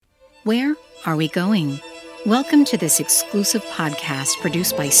Where are we going? Welcome to this exclusive podcast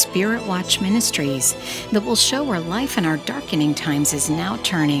produced by Spiritwatch Ministries that will show where life in our darkening times is now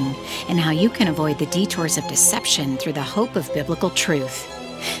turning and how you can avoid the detours of deception through the hope of biblical truth.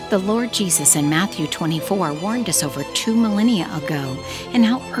 The Lord Jesus in Matthew 24 warned us over 2 millennia ago and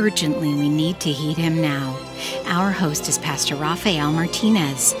how urgently we need to heed him now. Our host is Pastor Rafael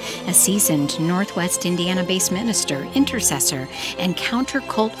Martinez, a seasoned Northwest Indiana-based minister, intercessor, and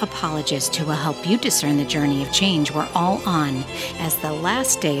counter-cult apologist who will help you discern the journey of change we're all on as the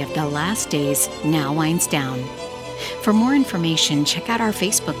last day of the last days now winds down. For more information, check out our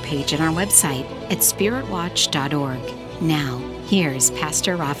Facebook page and our website at spiritwatch.org. Now, here's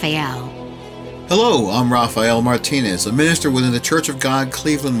Pastor Rafael. Hello, I'm Rafael Martinez, a minister within the Church of God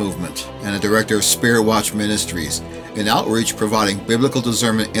Cleveland Movement and a director of Spiritwatch Ministries, an outreach providing biblical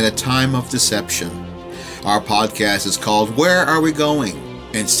discernment in a time of deception. Our podcast is called Where Are We Going?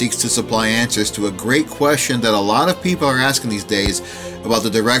 And seeks to supply answers to a great question that a lot of people are asking these days about the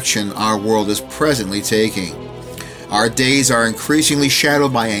direction our world is presently taking. Our days are increasingly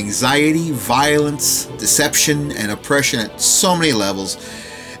shadowed by anxiety, violence, deception, and oppression at so many levels.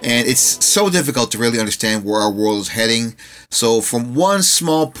 And it's so difficult to really understand where our world is heading. So from one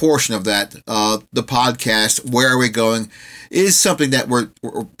small portion of that, the podcast, Where Are We Going, is something that we're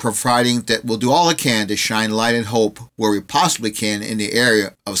providing that will do all it can to shine light and hope where we possibly can in the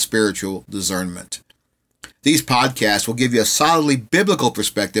area of spiritual discernment. These podcasts will give you a solidly biblical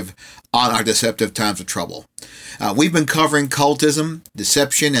perspective on our deceptive times of trouble. We've been covering cultism,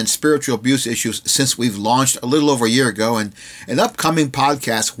 deception, and spiritual abuse issues since we've launched a little over a year ago, and an upcoming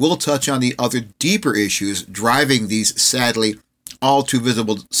podcast will touch on the other deeper issues driving these sadly all too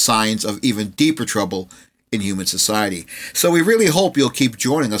visible signs of even deeper trouble in human society. So we really hope you'll keep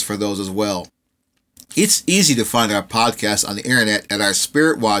joining us for those as well. It's easy to find our podcast on the internet at our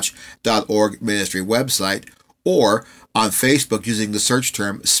spiritwatch.org ministry website or on Facebook using the search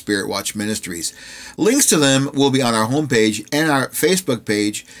term Spiritwatch Ministries. Links to them will be on our homepage and our Facebook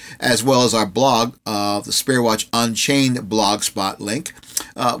page, as well as our blog, the Spiritwatch Unchained blogspot link.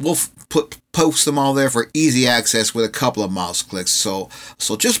 We'll post them all there for easy access with a couple of mouse clicks. So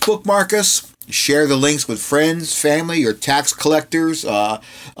just bookmark us. Share the links with friends, family, your tax collectors,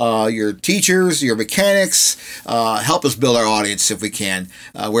 your teachers, your mechanics. Help us build our audience if we can.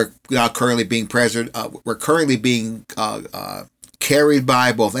 We're now currently being carried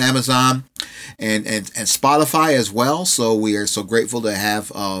by both Amazon and Spotify as well. So we are so grateful to have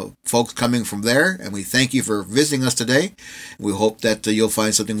folks coming from there, and we thank you for visiting us today. We hope that you'll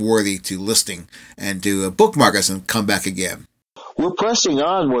find something worthy to listening and to bookmark us and come back again. We're pressing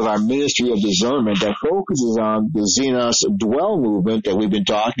on with our ministry of discernment that focuses on the Xenos dwell movement that we've been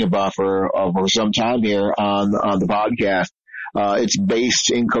talking about for some time here on the podcast. It's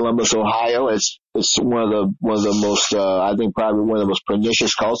based in Columbus, Ohio. It's one of the most I think probably one of the most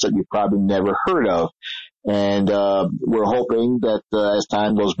pernicious cults that you've probably never heard of. And we're hoping that as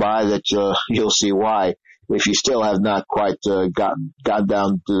time goes by that you'll see why. If you still have not quite gotten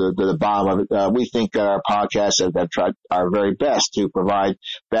down to the bottom of it, we think that our podcasts have tried our very best to provide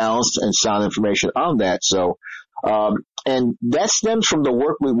balanced and sound information on that. So, and that stems from the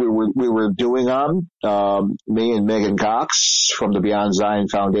work we were doing on me and Megan Cox from the Beyond Zion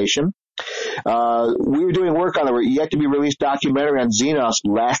Foundation. We were doing work on a yet to be released documentary on Xenos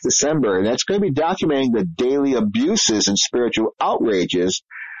last December, and that's going to be documenting the daily abuses and spiritual outrages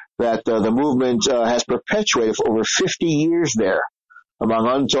that the movement has perpetuated for over 50 years there among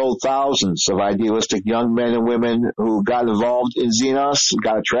untold thousands of idealistic young men and women who got involved in Xenos,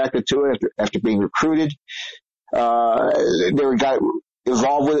 got attracted to it after being recruited. They got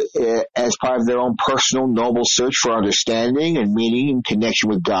involved with it as part of their own personal noble search for understanding and meaning and connection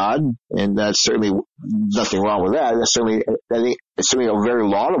with God, and that's certainly nothing wrong with that. I think it's certainly a very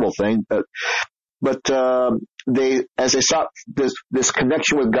laudable thing, but as they sought this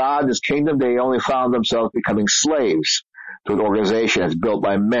connection with God, this kingdom, they only found themselves becoming slaves to an organization that's built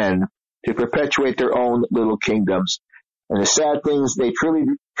by men to perpetuate their own little kingdoms. And the sad thing is they truly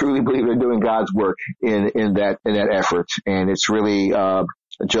believe they're doing God's work in that effort. And it's really,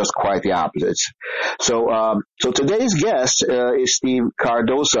 just quite the opposites. So today's guest, is Steve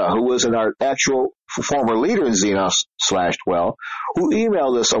Cardoza, who was an actual former leader in Xenos/Dwell, who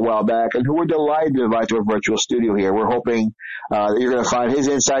emailed us a while back and who we're delighted to invite to a virtual studio here. We're hoping, that you're going to find his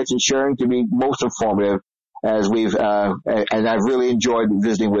insights and sharing to be most informative as and I've really enjoyed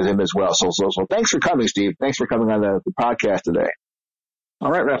visiting with him as well. So thanks for coming, Steve. Thanks for coming on the podcast today. All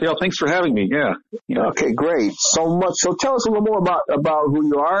right, Raphael, thanks for having me. Yeah. Okay, great. So tell us a little more about who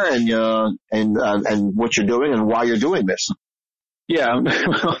you are and what you're doing and why you're doing this. Yeah,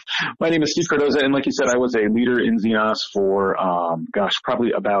 my name is Steve Cardoza, and like you said, I was a leader in Xenos for,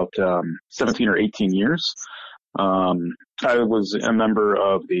 probably about 17 or 18 years. I was a member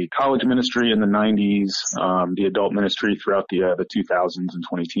of the college ministry in the 90s, the adult ministry throughout the 2000s and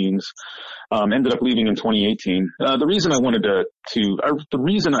 20-teens. Ended up leaving in 2018. The reason the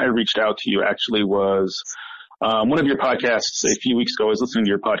reason I reached out to you actually was one of your podcasts a few weeks ago. I was listening to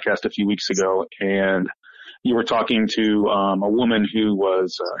your podcast a few weeks ago, and you were talking to a woman who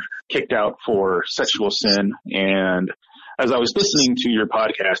was kicked out for sexual sin. And as I was listening to your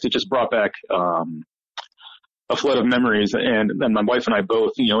podcast, it just brought back a flood of memories. And then my wife and I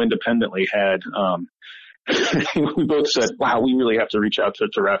both, independently had we both said, wow, we really have to reach out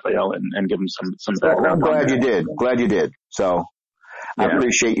to Raphael and give him some background. Well, I'm glad you did. So I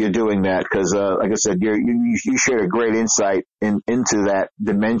appreciate you doing that because, like I said, you shared a great insight into that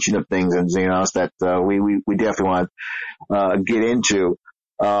dimension of things in Xenos that we definitely want to get into.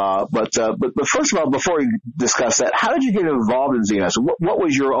 But first of all, before we discuss that, how did you get involved in Xenos? What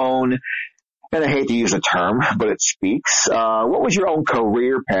was your own, and I hate to use the term, but it speaks, what was your own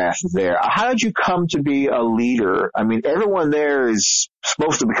career path there? How did you come to be a leader? I mean, everyone there is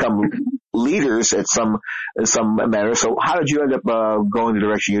supposed to become leaders in some manner. So how did you end up going the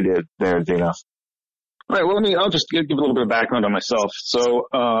direction you did there at Xenos? All right. Well, I'll just give a little bit of background on myself. So,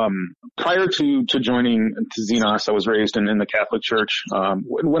 prior to joining to Xenos, I was raised in the Catholic Church.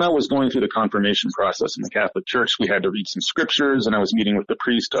 When I was going through the confirmation process in the Catholic Church, we had to read some scriptures, and I was meeting with the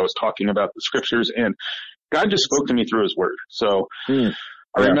priest. I was talking about the scriptures, and God just spoke to me through his word. So I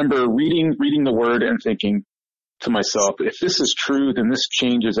remember reading the word and thinking to myself, if this is true, then this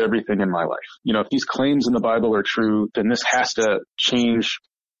changes everything in my life. If these claims in the Bible are true, then this has to change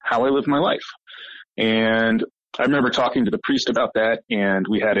how I live my life. And I remember talking to the priest about that, and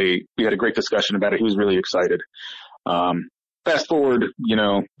we had a great discussion about it. He was really excited. Fast forward,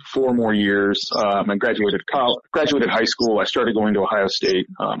 4 more years. I graduated high school. I started going to Ohio State.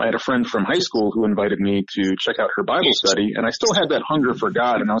 I had a friend from high school who invited me to check out her Bible study, and I still had that hunger for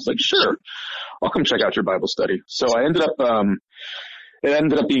God. And I was like, sure, I'll come check out your Bible study. So I ended up, it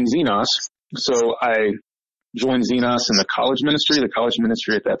ended up being Xenos. So I joined Xenos in the college ministry. The college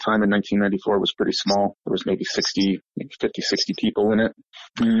ministry at that time in 1994 was pretty small. There was maybe 50, 60 people in it.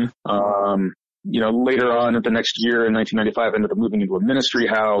 Mm-hmm. Later on the next year in 1995, I ended up moving into a ministry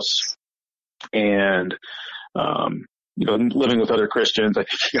house and, living with other Christians. I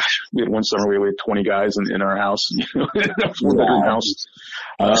think, we had one summer we had 20 guys in our house, in a 4-bedroom house.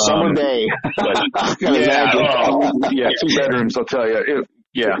 Summer day. Yeah, 2 bedrooms, I'll tell you.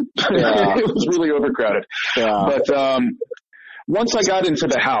 It was really overcrowded. Yeah. But once I got into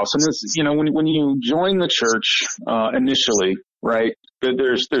the house, and this, when you join the church initially, right?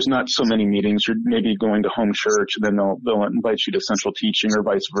 There's not so many meetings. You're maybe going to home church, and then they'll invite you to central teaching or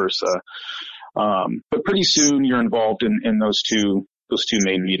vice versa. But pretty soon you're involved in those two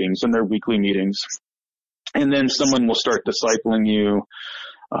main meetings, and they're weekly meetings. And then someone will start discipling you.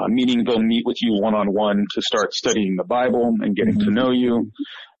 Meaning they'll meet with you one-on-one to start studying the Bible and getting to know you.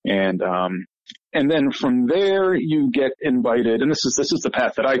 And then from there you get invited, and this is the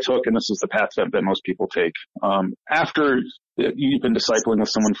path that I took, and this is the path that most people take. After you've been discipling with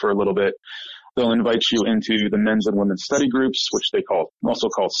someone for a little bit, they'll invite you into the men's and women's study groups, which they also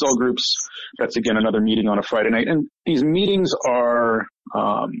call cell groups. That's again another meeting on a Friday night. And these meetings are,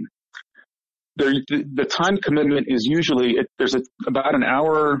 the time commitment is usually there's about an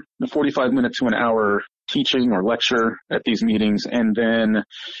hour, 45 minutes to an hour teaching or lecture at these meetings, and then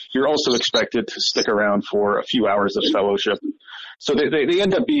you're also expected to stick around for a few hours of fellowship. So they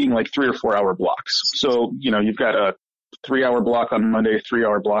end up being like 3 or 4 hour blocks. So you've got a 3-hour block on Monday,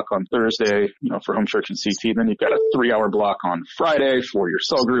 3-hour block on Thursday, for home church and CT. Then you've got a 3-hour block on Friday for your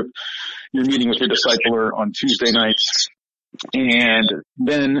cell group. You're meeting with your discipler on Tuesday nights, and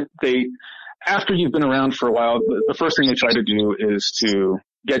then after you've been around for a while, the first thing they try to do is to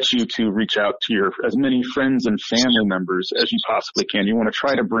get you to reach out to as many friends and family members as you possibly can. You want to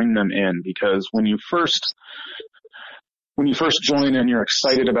try to bring them in, because when you first join and you're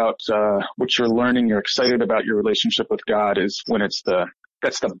excited about what you're learning, you're excited about your relationship with God, is when that's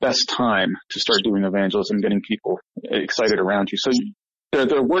the best time to start doing evangelism, getting people excited around you. So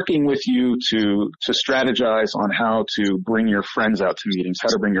they're working with you to strategize on how to bring your friends out to meetings, how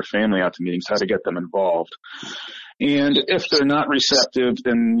to bring your family out to meetings, how to get them involved. And if they're not receptive,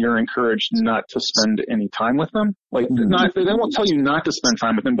 then you're encouraged not to spend any time with them. They won't tell you not to spend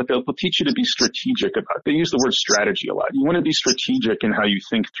time with them, but they'll teach you to be strategic about it. They use the word strategy a lot. You want to be strategic in how you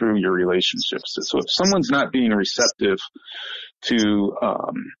think through your relationships. So if someone's not being receptive to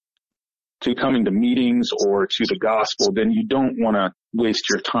coming to meetings or to the gospel, then you don't want to waste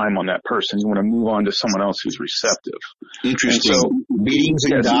your time on that person. You want to move on to someone else who's receptive. Interesting. So, meetings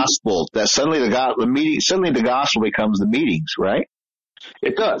and gospel. That suddenly the gospel becomes the meetings, right?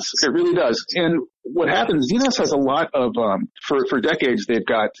 It does. It really does. And what happens, Xenos has a lot of, for decades, they've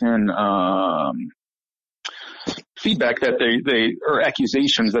gotten, feedback that they or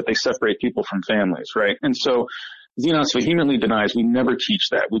accusations that they separate people from families, right? And so Xenos vehemently denies we never teach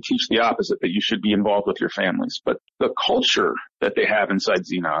that. We teach the opposite, that you should be involved with your families. But the culture that they have inside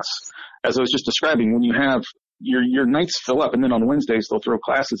Xenos, as I was just describing, when you have your nights fill up, and then on Wednesdays they'll throw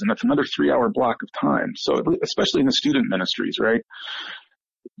classes, and that's another 3-hour block of time. So especially in the student ministries, right?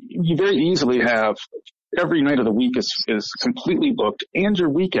 You very easily have every night of the week is completely booked, and your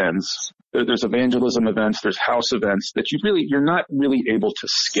weekends, there's evangelism events, there's house events that you're not really able to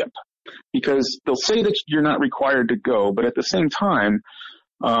skip, because they'll say that you're not required to go, but at the same time,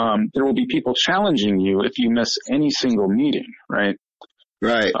 there will be people challenging you if you miss any single meeting, right?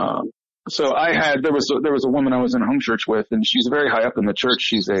 Right. So there was a woman I was in home church with, and she's very high up in the church.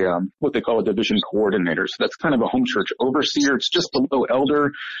 She's what they call a division coordinator. So that's kind of a home church overseer. It's just below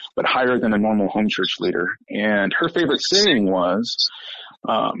elder, but higher than a normal home church leader. And her favorite saying was,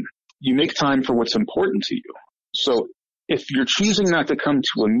 you make time for what's important to you. So if you're choosing not to come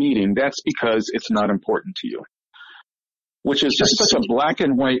to a meeting, that's because it's not important to you, which is just such a black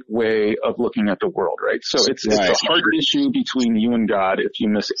and white way of looking at the world, right? So it's a heart issue between you and God if you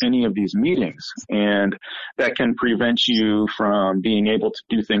miss any of these meetings. And that can prevent you from being able to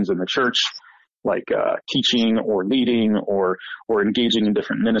do things in the church, like teaching or leading or engaging in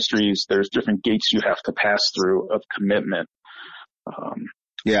different ministries. There's different gates you have to pass through of commitment.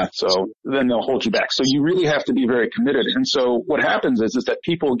 So then they'll hold you back. So you really have to be very committed. And so what happens is that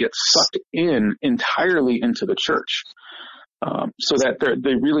people get sucked in entirely into the church. So that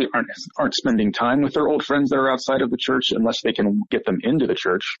they really aren't spending time with their old friends that are outside of the church unless they can get them into the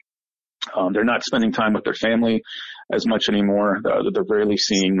church. They're not spending time with their family as much anymore. They're rarely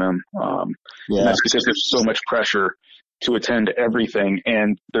seeing them. And that's because there's so much pressure to attend everything,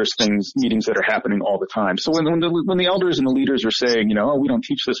 and there's meetings that are happening all the time. So when the elders and the leaders are saying, we don't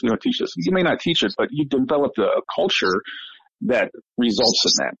teach this, you may not teach it, but you developed a culture that results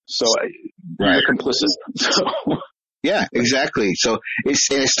in that. So you're complicit. So. Yeah, exactly. So it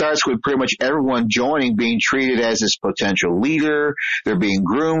starts with pretty much everyone joining, being treated as this potential leader. They're being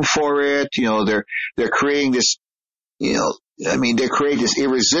groomed for it. They're creating this, they create this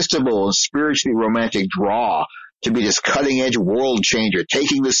irresistible and spiritually romantic draw to be this cutting edge world changer,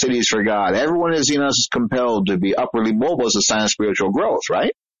 taking the cities for God. Everyone in Xenos is compelled to be upwardly mobile as a sign of spiritual growth,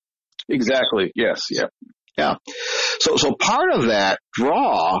 right? Exactly. Yes. Yeah. Yeah. So part of that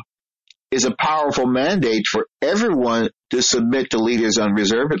draw is a powerful mandate for everyone to submit to leaders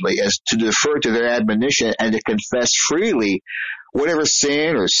unreservedly, as to defer to their admonition and to confess freely whatever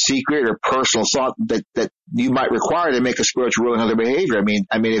sin or secret or personal thought that you might require to make a spiritual ruling on their behavior. I mean,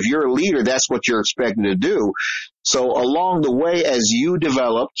 if you're a leader, that's what you're expected to do. So along the way, as you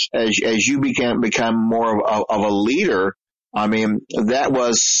developed, as you become more of a leader, that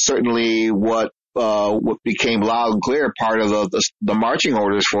was certainly what became loud and clear part of the marching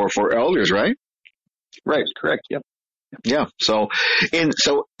orders for elders, right? Right. Correct. Yep. Yeah. So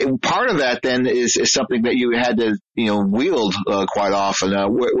part of that then is something that you had to, wield quite often.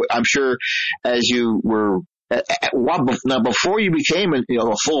 I'm sure as you were, now before you became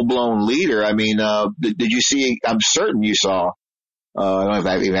a full-blown leader, did you see, I'm certain you saw, I don't know if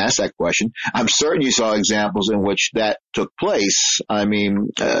I've even asked that question. I'm certain you saw examples in which that took place. At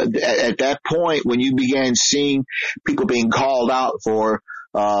that point, when you began seeing people being called out for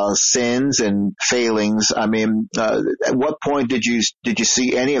sins and failings, at what point did you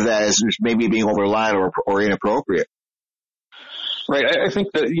see any of that as maybe being overlap or inappropriate? Right. I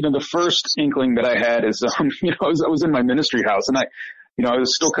think that, the first inkling that I had is, I was in my ministry house, and I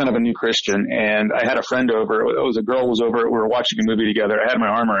was still kind of a new Christian, and I had a friend over. A girl was over. We were watching a movie together. I had my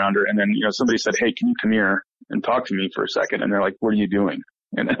arm around her, and then, somebody said, "Hey, can you come here and talk to me for a second?" And they're like, "What are you doing?"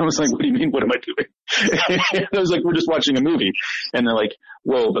 And I was like, "What do you mean? What am I doing?" And I was like, "We're just watching a movie." And they're like,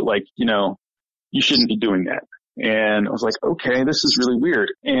 "Whoa, but you shouldn't be doing that." And I was like, "Okay, this is really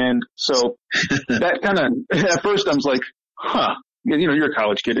weird." And so that kind of, at first I was like, "Huh, you're a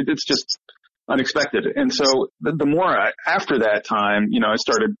college kid. It's just unexpected." And so the more after that time, I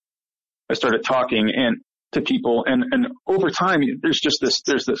started talking to people, and over time, there's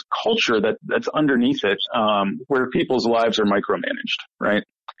this culture that's underneath it, where people's lives are micromanaged, right?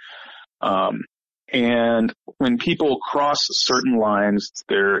 And when people cross certain lines,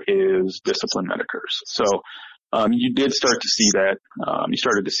 there is discipline that occurs. So you did start to see that. You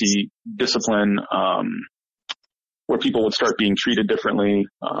started to see discipline, where people would start being treated differently,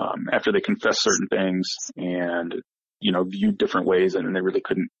 after they confessed certain things and, viewed different ways, and they really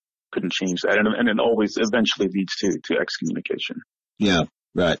couldn't change that. And it always eventually leads to excommunication. Yeah,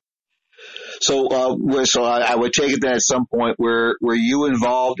 right. So I would take it that at some point were you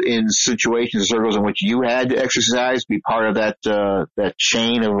involved in situations, circles in which you had to exercise, be part of that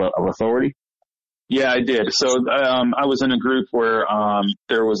chain of authority? Yeah, I did. So I was in a group where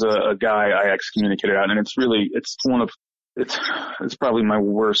there was a guy I excommunicated out, and it's probably my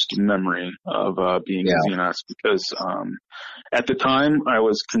worst memory of being a Xenos, because at the time I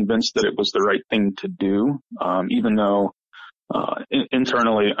was convinced that it was the right thing to do, even though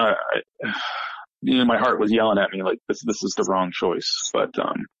internally my heart was yelling at me like this is the wrong choice. But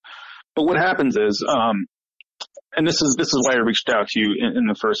what happens is, and this is why I reached out to you in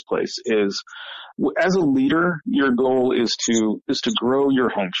the first place, is as a leader, your goal is to grow your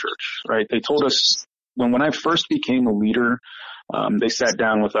home church, right? They told us when I first became a leader, they sat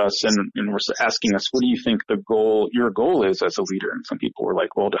down with us and were asking us, what do you think your goal is as a leader? And some people were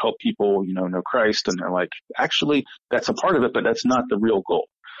like, well, to help people, know Christ. And they're like, actually, that's a part of it, but that's not the real goal.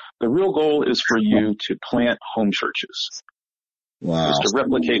 The real goal is for you to plant home churches. Wow. Is to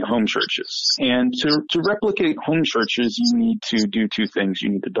replicate home churches. And to replicate home churches, you need to do two things. You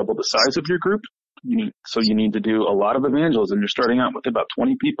need to double the size of your group. You need to do a lot of evangelism. You're starting out with about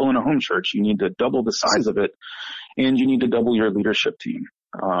 20 people in a home church. You need to double the size of it, and you need to double your leadership team.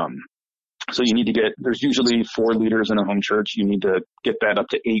 So you need to there's usually 4 leaders in a home church. You need to get that up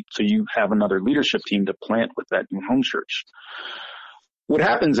to 8, so you have another leadership team to plant with that new home church. What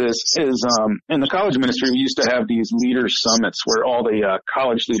happens is in the college ministry, we used to have these leader summits where all the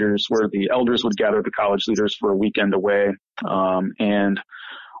college leaders, where the elders would gather the college leaders for a weekend away, and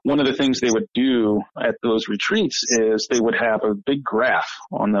one of the things they would do at those retreats is they would have a big graph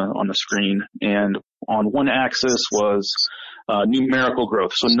on the screen, and on one axis was numerical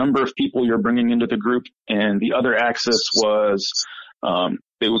growth, so number of people you're bringing into the group, and the other axis was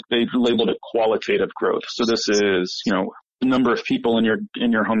they labeled it qualitative growth. So this is the number of people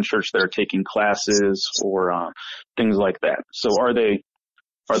in your home church that are taking classes or things like that. So are they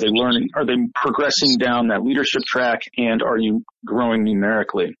learning? Are they progressing down that leadership track? And are you growing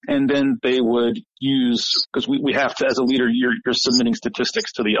numerically? And then they would use, because we have to, as a leader, you're submitting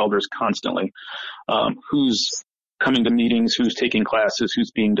statistics to the elders constantly. Who's coming to meetings, who's taking classes,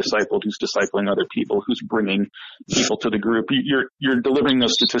 who's being discipled, who's discipling other people, who's bringing people to the group. You're delivering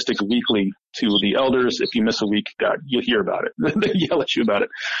those statistics weekly to the elders. If you miss a week, you hear about it. They yell at you about it.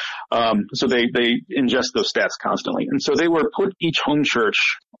 So they ingest those stats constantly. And so they were put each home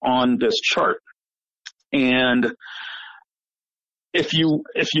church on this chart. And if you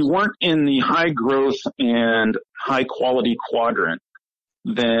weren't in the high growth and high quality quadrant,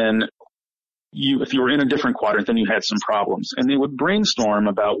 then if you were in a different quadrant, then you had some problems. And they would brainstorm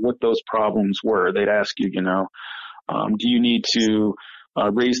about what those problems were. They'd ask you, do you need to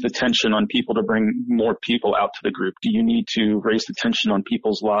raise the tension on people to bring more people out to the group? Do you need to raise the tension on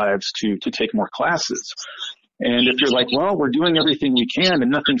people's lives to take more classes? And if you're like, well, we're doing everything we can and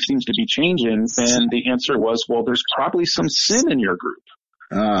nothing seems to be changing, then the answer was, well, there's probably some sin in your group.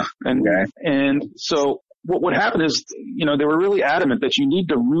 And so what would happen is, they were really adamant that you need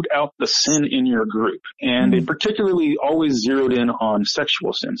to root out the sin in your group. And they particularly always zeroed in on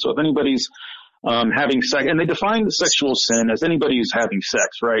sexual sin. So if anybody's having sex, and they define the sexual sin as anybody who's having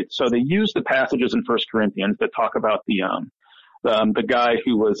sex, right? So they use the passages in 1 Corinthians that talk about the guy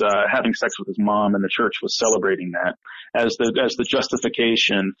who was having sex with his mom, and the church was celebrating that as the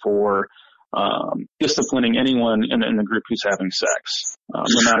justification for disciplining anyone in the group who's having sex,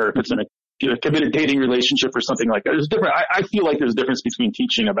 no matter if it's in a committed dating relationship or something like that. There's different. I feel like there's a difference between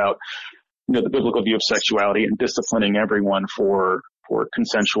teaching about the biblical view of sexuality and disciplining everyone for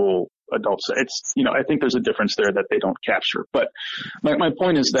consensual adults. It's I think there's a difference there that they don't capture. But my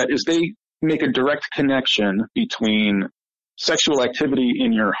point is they make a direct connection between sexual activity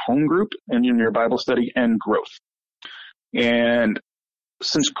in your home group and in your Bible study and growth. And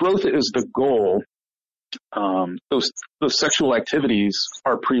since growth is the goal, those sexual activities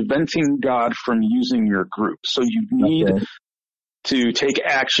are preventing God from using your group. So you need to take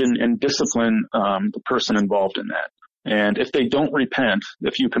action and discipline the person involved in that. And if they don't repent,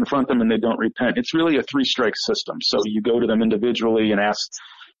 if you confront them and they don't repent, it's really a 3-strike system. So you go to them individually and ask,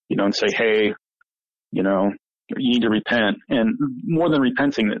 and say, hey, you need to repent. And more than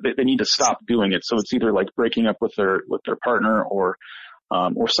repenting, they need to stop doing it. So it's either like breaking up with their partner or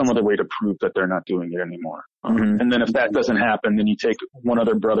or some other way to prove that they're not doing it anymore. And then if that doesn't happen, then you take one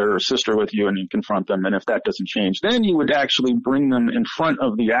other brother or sister with you and you confront them. And if that doesn't change, then you would actually bring them in front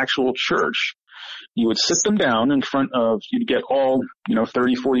of the actual church. You would sit them down in front of, you'd get all,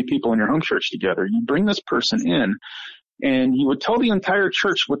 30, 40 people in your home church together. You bring this person in and you would tell the entire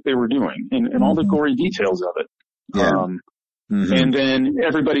church what they were doing and all the gory details of it. Yeah. And then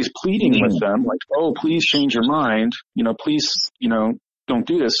everybody's pleading with them like, oh, please change your mind. Please, don't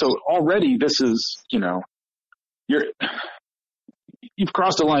do this. So already this is, you've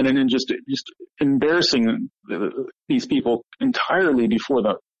crossed a line and just embarrassing these people entirely before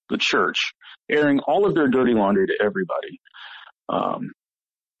the church, airing all of their dirty laundry to everybody.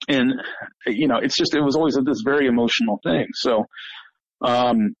 And it was always this very emotional thing. So,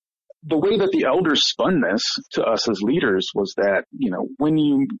 the way that the elders spun this to us as leaders was that, when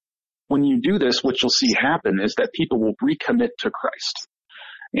you do this, what you'll see happen is that people will recommit to Christ.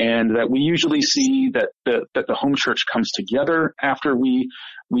 And that we usually see that the home church comes together after we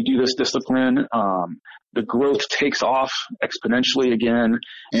do this discipline. The growth takes off exponentially again.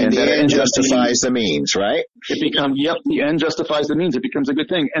 And the end justifies the means, right? The end justifies the means. It becomes a good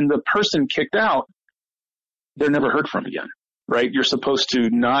thing. And the person kicked out, they're never heard from again, right? You're supposed to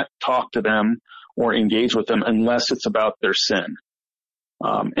not talk to them or engage with them unless it's about their sin.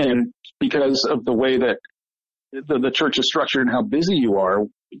 And because of the way that the church is structured and how busy you are,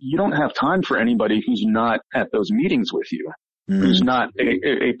 you don't have time for anybody who's not at those meetings with you, who's not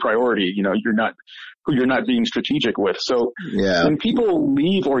a priority, who you're not being strategic with. So when people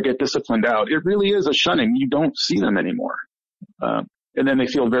leave or get disciplined out, it really is a shunning. You don't see them anymore. And then they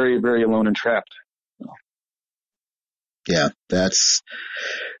feel very, very alone and trapped. Yeah, that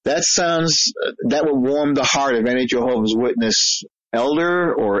would warm the heart of any Jehovah's Witness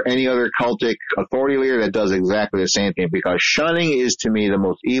elder or any other cultic authority leader that does exactly the same thing, because shunning is to me the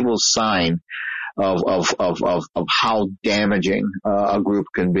most evil sign of how damaging a group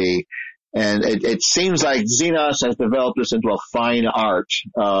can be. And it seems like Xenos has developed this into a fine art.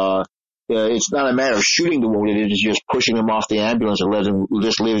 It's not a matter of shooting the wounded; it is just pushing them off the ambulance and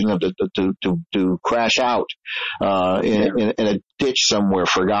just leaving them to crash out in a ditch somewhere,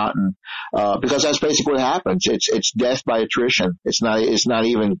 forgotten. Because that's basically what happens. It's death by attrition. It's not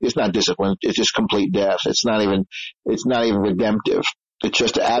discipline. It's just complete death. It's not even redemptive. It's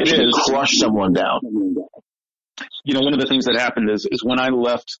just to absolutely crush someone down. One of the things that happened is when I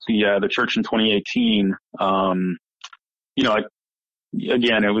left the church in 2018.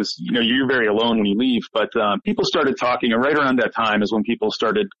 Again, it was, you're very alone when you leave, but people started talking, and right around that time is when people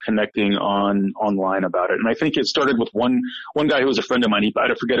started connecting online about it. And I think it started with one guy who was a friend of mine.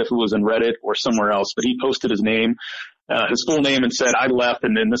 I forget if it was in Reddit or somewhere else, but he posted his name, his full name, and said, I left,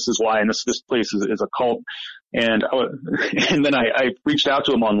 and then this is why, and this place is a cult. And then I reached out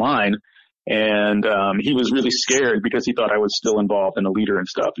to him online, and he was really scared because he thought I was still involved in a leader and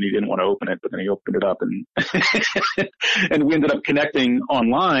stuff, and he didn't want to open it, but then he opened it up, and and we ended up connecting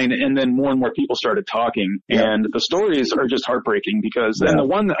online, and then more and more people started talking, and the stories are just heartbreaking because, and the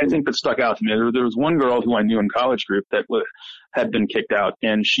one that I think that stuck out to me, there was one girl who I knew in college group that had been kicked out,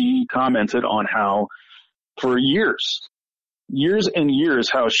 and she commented on how for years and years,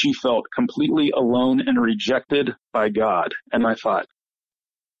 how she felt completely alone and rejected by God. And I thought,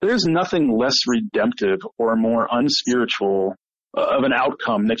 there's nothing less redemptive or more unspiritual of an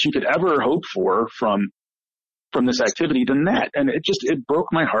outcome that you could ever hope for from this activity than that. And it broke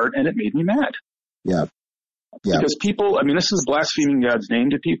my heart and it made me mad. Yeah. Because people, this is blaspheming God's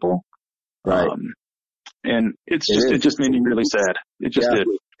name to people. Right. And it just made me really sad. It just did.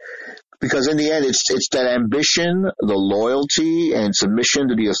 Because in the end, it's that ambition, the loyalty, and submission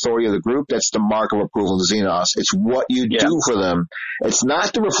to the authority of the group that's the mark of approval to Xenos. It's what you do for them. It's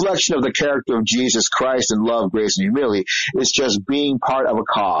not the reflection of the character of Jesus Christ in love, grace, and humility. It's just being part of a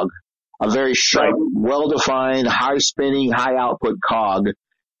cog, a very sharp, well-defined, high-spinning, high-output cog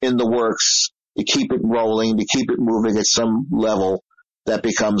in the works to keep it rolling, to keep it moving at some level. That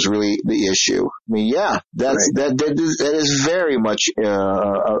becomes really the issue. That is very much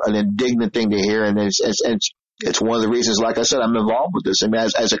an indignant thing to hear, and it's one of the reasons, like I said, I'm involved with this.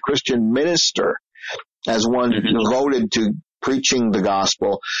 As a Christian minister, as one devoted to preaching the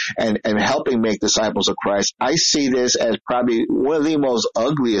gospel and helping make disciples of Christ, I see this as probably one of the most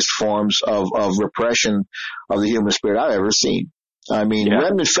ugliest forms of repression of the human spirit I've ever seen.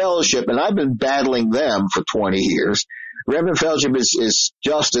 Remnant Fellowship, and I've been battling them for 20 years. Remnant Fellowship is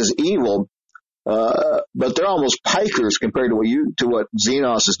just as evil, but they're almost pikers compared to what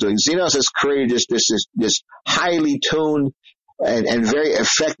Xenos is doing. Xenos has created this highly tuned and very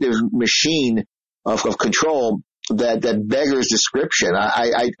effective machine of control that beggars description.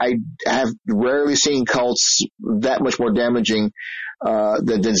 I have rarely seen cults that much more damaging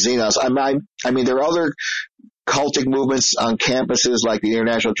than Xenos. I mean, there are other cultic movements on campuses like the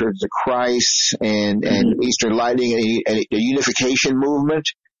International Churches of Christ and Eastern Lightning and the Unification movement.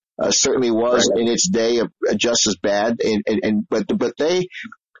 Certainly was in its day just as bad, but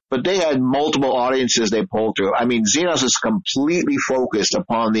they had multiple audiences they pulled through. I mean, Xenos is completely focused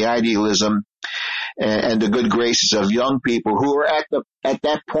upon the idealism and the good graces of young people who are at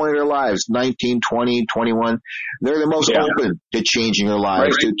that point in their lives, 19, 20, 21. They're the most open to changing their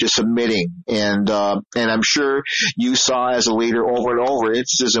lives, to submitting. And I'm sure you saw as a leader over and over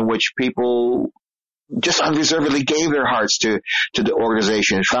instances in which people just unreservedly gave their hearts to the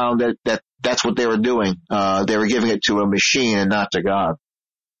organization and found that that's what they were doing. They were giving it to a machine and not to God.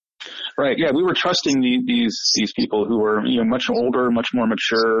 Right. Yeah. We were trusting these people who were, much older, much more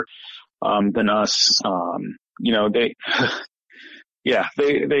mature, than us. They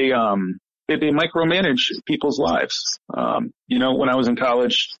micromanage people's lives. When I was in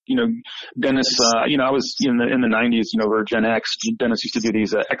college, Dennis, I was in the 90s, we're Gen X. Dennis used to do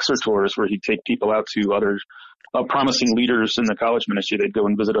these exhortors where he'd take people out to other promising leaders in the college ministry. They'd go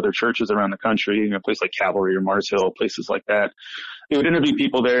and visit other churches around the country, places like Calvary or Mars Hill, places like that. They would interview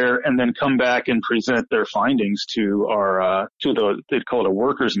people there and then come back and present their findings to they'd call it a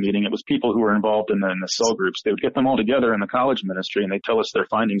workers meeting. It was people who were involved in the cell groups. They would get them all together in the college ministry and they'd tell us their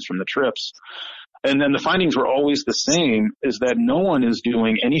findings from the trips. And then the findings were always the same, is that no one is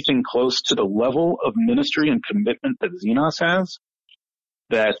doing anything close to the level of ministry and commitment that Xenos has.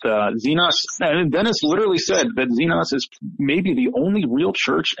 That Xenos, and Dennis literally said that Xenos is maybe the only real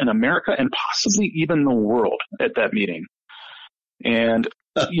church in America and possibly even the world at that meeting. And,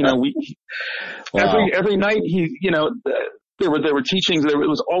 every night there were teachings. It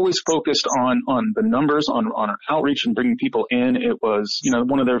was always focused on the numbers, on our outreach and bringing people in. It was,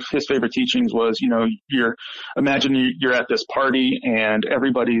 one of his favorite teachings was, imagine you're at this party and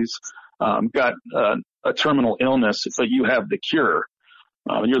everybody's, got a terminal illness, but you have the cure.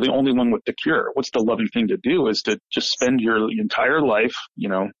 You're the only one with the cure. What's the loving thing to do is to just spend your entire life,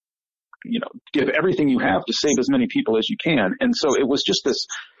 give everything you have to save as many people as you can. And so it was just this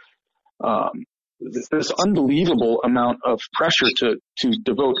unbelievable amount of pressure to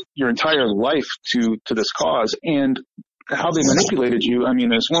devote your entire life to this cause, and how they manipulated you. I mean,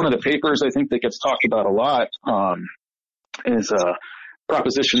 there's one of the papers I think that gets talked about a lot, is,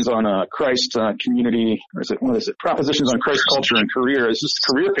 Propositions on Christ community, or what is it? Propositions on Christ culture and career. It's just a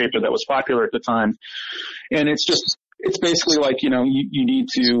career paper that was popular at the time. And it's basically like, you need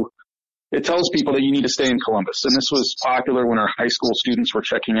to, it tells people that you need to stay in Columbus. And this was popular when our high school students were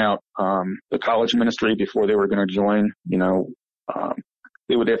checking out, the college ministry before they were going to join,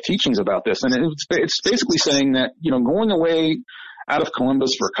 they would have teachings about this. And it's basically saying that, going away out of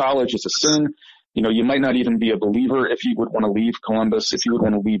Columbus for college is a sin. You might not even be a believer if you would want to leave Columbus, if you would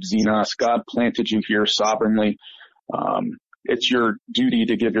want to leave Xenos. God planted you here sovereignly. It's your duty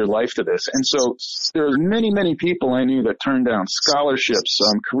to give your life to this. And so there's many, many people I knew that turned down scholarships,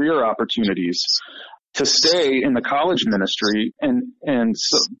 career opportunities to stay in the college ministry and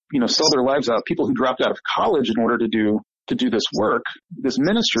sell their lives out. People who dropped out of college in order to do this work, this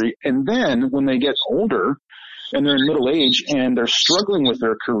ministry. And then when they get older and they're in middle age and they're struggling with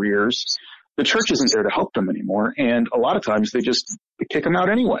their careers, the church isn't there to help them anymore. And a lot of times they kick them out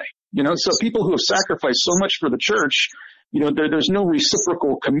anyway. So people who have sacrificed so much for the church, there's no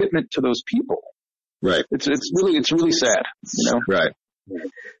reciprocal commitment to those people. Right. It's really sad, Right.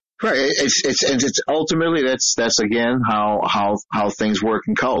 Right. It's ultimately that's again how things work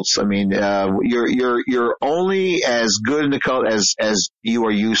in cults. I mean, you're only as good in the cult as you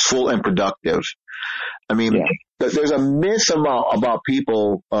are useful and productive. I mean, there's a myth about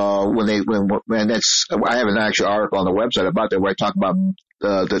people, when that's, I have an actual article on the website about that where I talk about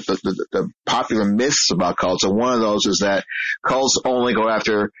the popular myths about cults. And one of those is that cults only go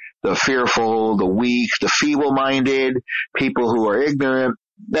after the fearful, the weak, the feeble-minded, people who are ignorant.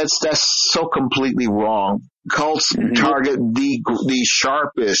 That's so completely wrong. Cults target the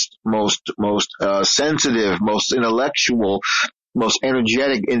sharpest, most sensitive, most intellectual, most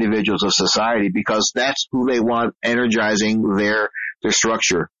energetic individuals of society, because that's who they want energizing their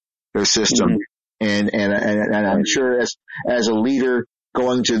structure, their system. And I'm sure as a leader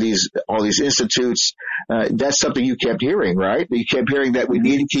going to all these institutes, that's something you kept hearing, right? You kept hearing that we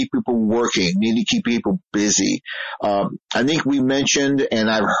need to keep people working, need to keep people busy. I think we mentioned, and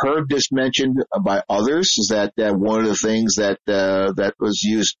I've heard this mentioned by others, is that one of the things that was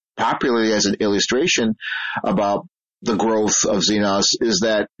used popularly as an illustration about the growth of Xenos is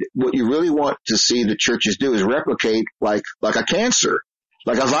that what you really want to see the churches do is replicate like a cancer,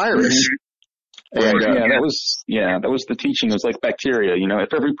 like a virus. Mm-hmm. And, that was the teaching. It was like bacteria.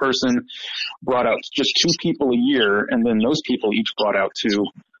 If every person brought out just 2 people a year, and then those people each brought out 2,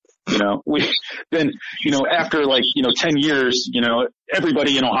 after 10 years,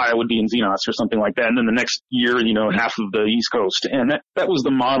 everybody in Ohio would be in Xenos or something like that. And then the next year, half of the East Coast. And that was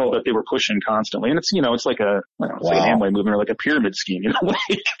the model that they were pushing constantly. And it's, it's like an Amway movement or like a pyramid scheme,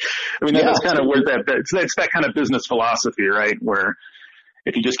 that's kind of where it's that kind of business philosophy, right? Where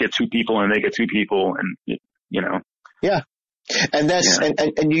if you just get 2 people and they get 2 people and, Yeah. And that's,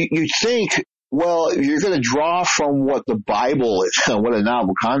 and you think, well, if you're going to draw from what the Bible is, what a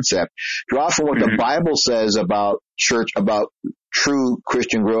novel concept, draw from what the Bible says about church, about true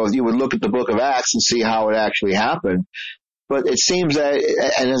Christian growth, you would look at the book of Acts and see how it actually happened. But it seems that,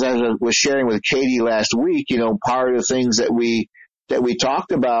 and as I was sharing with Katie last week, part of the things that we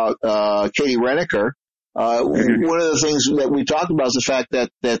talked about, Katie Renneker, one of the things that we talked about is the fact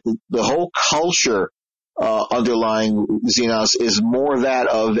that the whole culture underlying Xenos is more that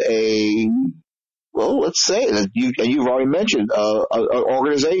of let's say that you've already mentioned, an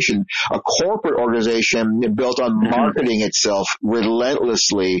organization, a corporate organization built on marketing itself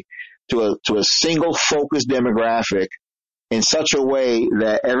relentlessly to a single focused demographic in such a way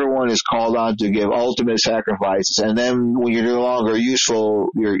that everyone is called on to give ultimate sacrifices. And then when you're no longer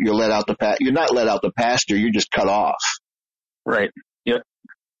useful, you're let out you're not let out the pasture, you're just cut off. Right.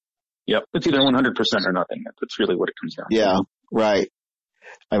 Yep. It's either 100% or nothing. That's really what it comes down to. Yeah, right.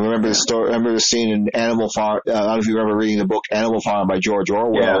 I remember the story. I remember the scene in Animal Farm. I don't know if you remember reading the book Animal Farm by George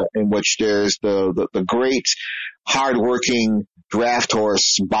Orwell, in which there's the great, hardworking draft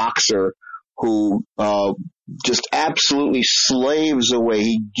horse boxer who just absolutely slaves away.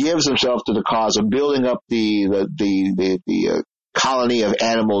 He gives himself to the cause of building up the colony of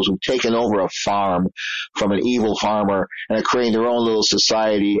animals who've taken over a farm from an evil farmer and are creating their own little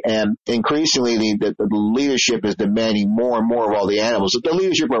society. And increasingly, the leadership is demanding more and more of all the animals. The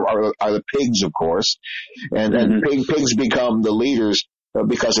leadership are the pigs, of course, and pigs become the leaders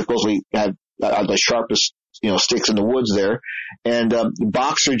because they supposedly have the sharpest sticks in the woods there. And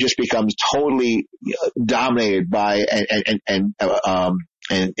Boxer just becomes totally dominated by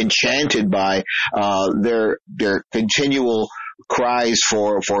and enchanted by their continual cries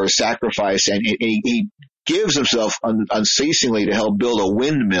for sacrifice, and he gives himself unceasingly to help build a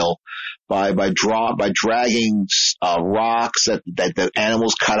windmill by dragging rocks that the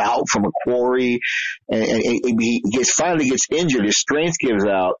animals cut out from a quarry, and he finally gets injured. His strength gives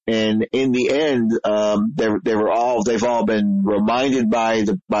out, and in the end, they've all been reminded by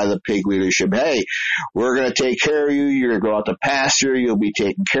the pig leadership, hey, we're going to take care of you. You're going to go out to pasture. You'll be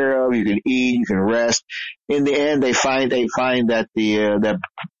taken care of. You can eat. You can rest. In the end, they find that that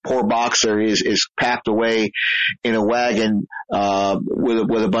poor Boxer is packed away in a wagon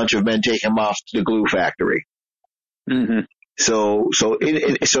with a bunch of men taking him off to the glue factory. Mm-hmm. So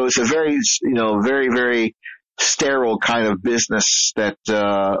it's a very very very sterile kind of business that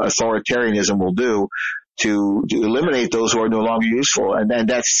authoritarianism will do to eliminate those who are no longer useful, and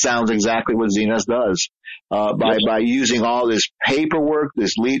that sounds exactly what Xenos does. By using all this paperwork,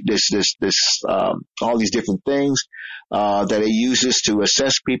 all these different things that it uses to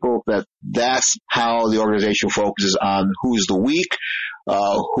assess people, that's how the organization focuses on who's the weak,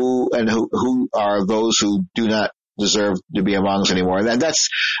 who are those who do not deserve to be among us anymore. And that's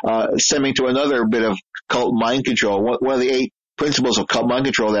stemming to another bit of cult mind control. One of the 8 principles of cult mind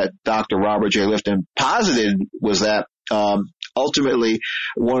control that Dr. Robert J. Lifton posited was that ultimately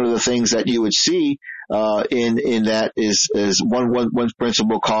one of the things that you would see in that is one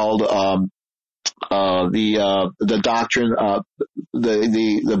principle called the doctrine,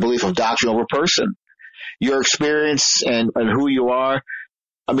 the belief of doctrine over person. Your experience and who you are.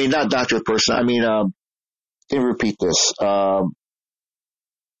 I mean, not doctrine of person. I mean, let me repeat this.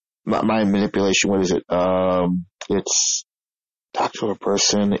 My manipulation. What is it? It's doctrine of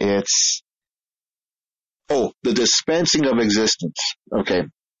person. It's the dispensing of existence. Okay.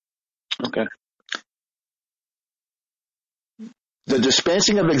 The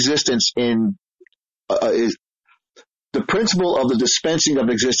dispensing of existence is the principle of the dispensing of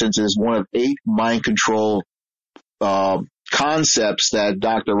existence is one of 8 mind control concepts that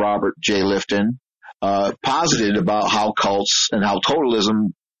Dr. Robert J. Lifton posited about how cults and how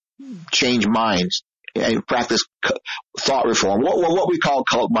totalism change minds and practice thought reform. What we call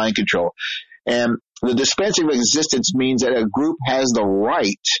cult mind control. And the dispensing of existence means that a group has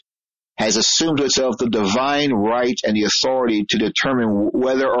assumed to itself the divine right and the authority to determine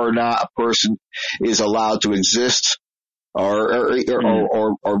whether or not a person is allowed to exist or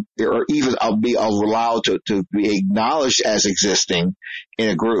even be allowed to be acknowledged as existing in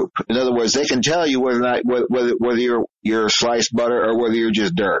a group. In other words, they can tell you whether you're sliced butter or whether you're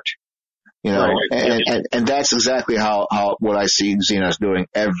just dirt. Right. And that's exactly how what I see Xenos doing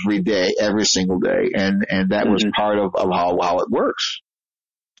every day, every single day, and that was part of how it works.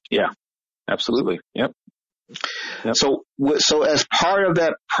 Yeah, absolutely. Yep. So as part of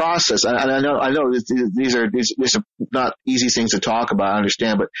that process, and I know these are not easy things to talk about, I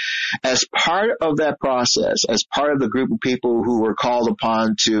understand, but as part of that process, as part of the group of people who were called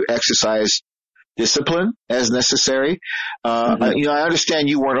upon to exercise discipline as necessary, I understand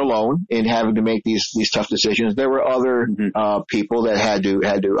you weren't alone in having to make these tough decisions. There were other people that had to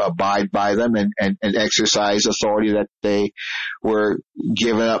abide by them and exercise authority that they were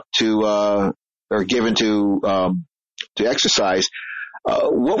given up to or given to exercise.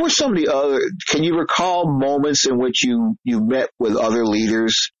 What were some of the other? Can you recall moments in which you met with other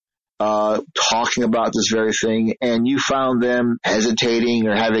leaders talking about this very thing, and you found them hesitating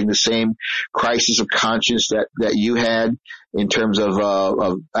or having the same crisis of conscience that you had in terms of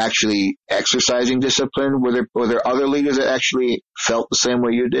actually exercising discipline? Were there other leaders that actually felt the same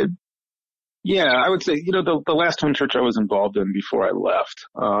way you did? Yeah, I would say, the last home church I was involved in before I left,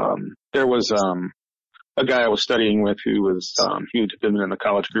 there was a guy I was studying with who had been in the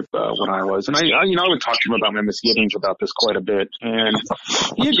college group when I was, and I would talk to him about my misgivings about this quite a bit, and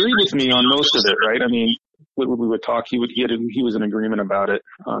he agreed with me on most of it, right? I mean, we would talk, he was in agreement about it.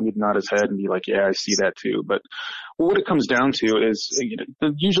 He'd nod his head and be like, yeah, I see that too. But what it comes down to is,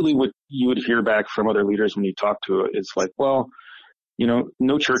 usually what you would hear back from other leaders when you talk to it is like, well,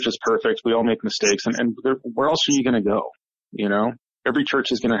 no church is perfect. We all make mistakes, and where else are you going to go? Every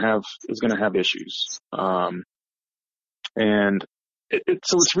church is going to have issues. And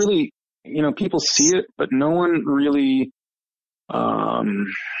so it's really, people see it, but no one really, I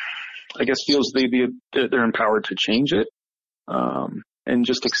guess feels they're empowered to change it, and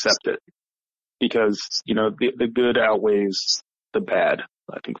just accept it because, the good outweighs the bad,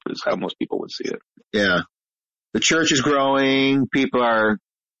 I think is how most people would see it. Yeah. The church is growing. People are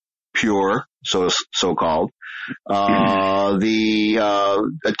pure, so-called. The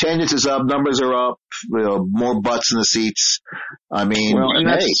attendance is up. Numbers are up. More butts in the seats. I mean,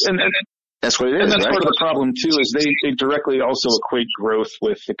 that's what it is. And that's right? part of the problem too. Is they directly also equate growth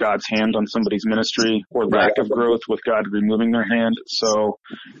with God's hand on somebody's ministry, or lack of growth with God removing their hand. So,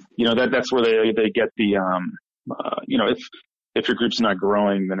 that's where they get the if your group's not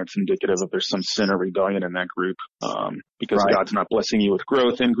growing, then it's indicative of there's some sin or rebellion in that group, because God's not blessing you with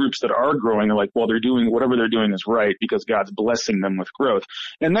growth. And groups that are growing are like, well, they're doing whatever they're doing is right because God's blessing them with growth.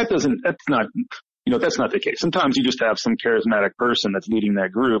 And that's not the case. Sometimes you just have some charismatic person that's leading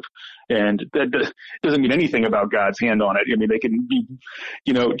that group, and that doesn't mean anything about God's hand on it. I mean, they can be,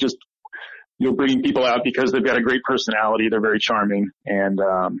 just bringing people out because they've got a great personality, they're very charming, and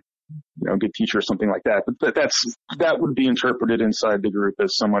good teacher or something like that. But that would be interpreted inside the group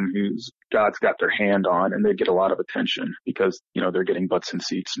as someone who's God's got their hand on, and they get a lot of attention because, they're getting butts in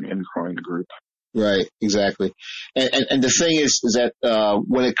seats and growing the group. Right, exactly. And the thing is that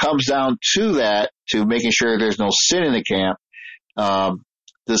when it comes down to that, to making sure there's no sin in the camp,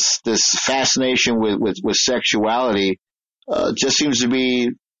 this fascination with sexuality just seems to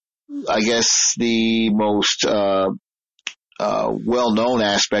be, I guess, the most well-known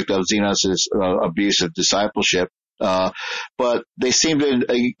aspect of Xenos' abusive discipleship. But they seem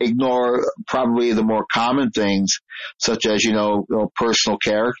to ignore probably the more common things, such as, personal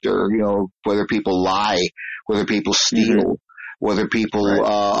character, whether people lie, whether people steal, whether people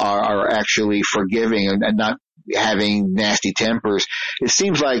are actually forgiving and not having nasty tempers. It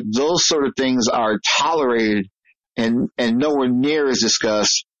seems like those sort of things are tolerated and nowhere near as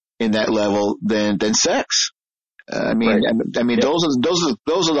discussed in that level than sex. Those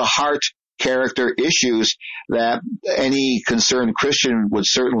are the heart character issues that any concerned Christian would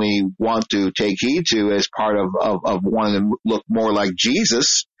certainly want to take heed to as part of wanting to look more like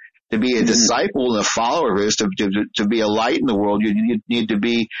Jesus, to be a disciple and a follower of his, to be a light in the world. You need to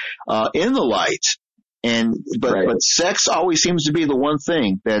be in the light. But sex always seems to be the one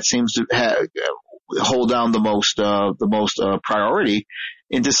thing that seems to hold down the most priority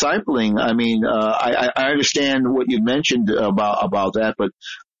in discipling. I mean, I understand what you mentioned about that, but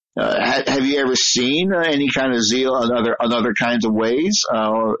have you ever seen any kind of zeal on other kinds of ways,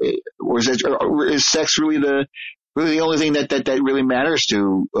 or is sex really the only thing that really matters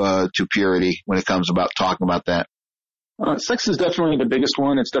to purity when it comes about talking about that? Sex is definitely the biggest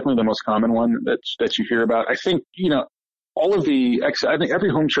one. It's definitely the most common one that you hear about. I think all of I think every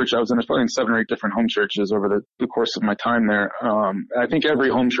home church I was in, there's probably 7 or 8 different home churches over the course of my time there. I think every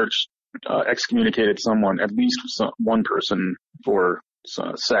home church excommunicated someone, at least one person, for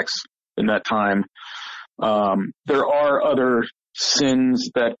sex in that time. There are other sins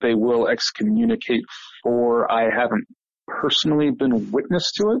that they will excommunicate for. I haven't personally been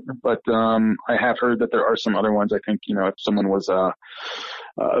witness to it, but I have heard that there are some other ones. I think, if someone was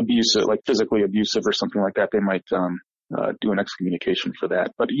abusive, like physically abusive or something like that, they might do an excommunication for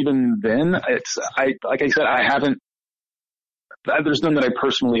that. But even then, like I said, there's none that I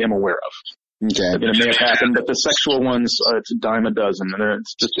personally am aware of. Okay. It may have happened, but the sexual ones, it's a dime a dozen, and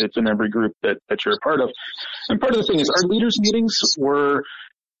it's in every group that you're a part of. And part of the thing is, our leaders meetings were,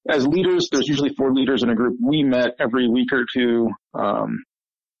 as leaders, there's usually 4 leaders in a group. We met every week or two,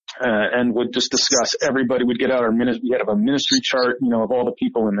 and would just discuss. Everybody would get out our ministry. We had a ministry chart, of all the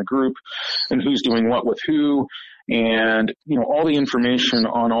people in the group and who's doing what with who. And, all the information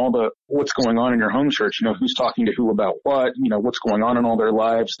on what's going on in your home church, who's talking to who about what, what's going on in all their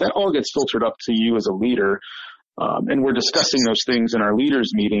lives, that all gets filtered up to you as a leader. And we're discussing those things in our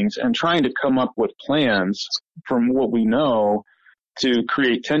leaders meetings and trying to come up with plans from what we know to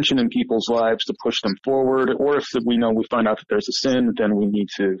create tension in people's lives to push them forward. Or if we find out that there's a sin, then we need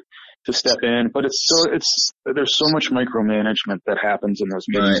to step in. But there's so much micromanagement that happens in those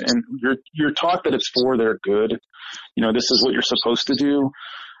meetings. Right. And you're taught that it's for their good. This is what you're supposed to do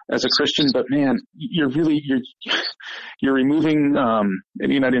as a Christian, but man, you're removing, I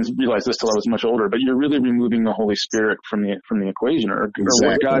didn't realize this till I was much older, but you're really removing the Holy Spirit from the equation or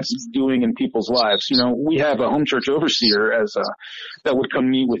what God's doing in people's lives. We have a home church overseer that would come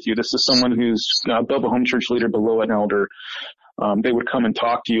meet with you. This is someone who's above a home church leader, below an elder. They would come and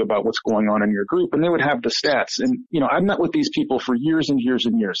talk to you about what's going on in your group, and they would have the stats. And, I've met with these people for years and years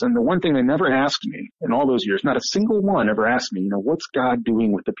and years. And the one thing they never asked me in all those years, not a single one ever asked me, what's God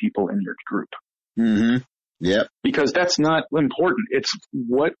doing with the people in your group? Mm-hmm. Yep. Because that's not important. It's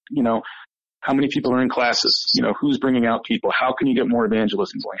what, how many people are in classes? Who's bringing out people? How can you get more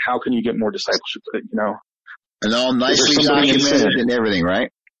evangelism going? How can you get more discipleship? And all nicely documented and everything,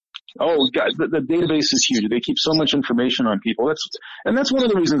 right? Oh, God, the database is huge. They keep so much information on people. That's one of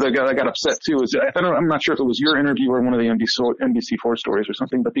the reasons I got upset too. Is I'm not sure if it was your interview or one of the NBC4 stories or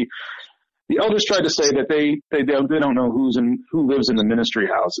something, but the elders tried to say that they don't know who lives in the ministry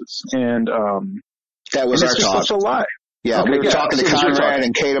houses, and that was our talk. Such a lie. Yeah, we were talking to Conrad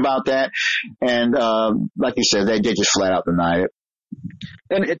and Kate about that, and like you said, they just flat out denied it.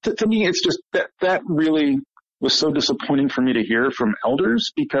 And to me, it's just that really was so disappointing for me to hear from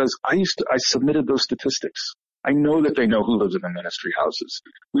elders, because I submitted those statistics. I know that they know who lives in the ministry houses.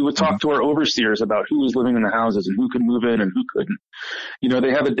 We would talk to our overseers about who was living in the houses and who could move in and who couldn't.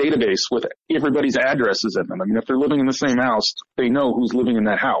 They have a database with everybody's addresses in them. If they're living in the same house, they know who's living in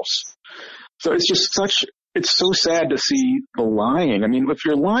that house. So it's just it's so sad to see the lying. If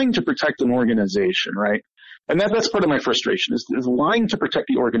you're lying to protect an organization, right? And that's part of my frustration is lying to protect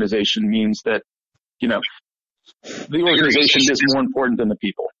the organization means that, the organization is more important than the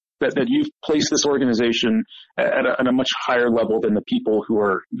people. That you've placed this organization at a much higher level than the people who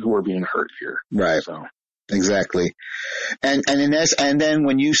are being hurt here. Right. So. Exactly. And then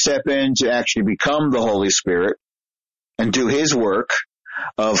when you step in to actually become the Holy Spirit and do His work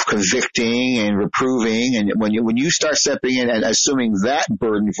of convicting and reproving, and when you start stepping in and assuming that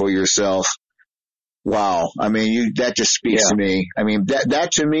burden for yourself, wow. That just speaks to me. That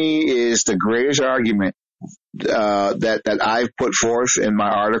to me is the greatest argument that I've put forth in my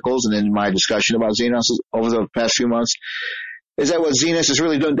articles and in my discussion about Xenos over the past few months, is that what Xenos is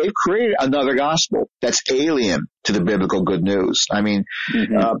really doing. They've created another gospel that's alien to the biblical good news. In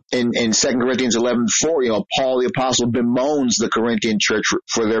 2 Corinthians 11:4, Paul the apostle bemoans the Corinthian church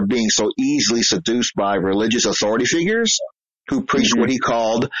for their being so easily seduced by religious authority figures who preached what he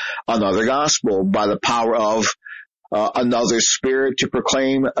called another gospel by the power of another spirit to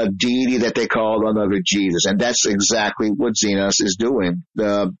proclaim a deity that they called another Jesus. And that's exactly what Xenos is doing.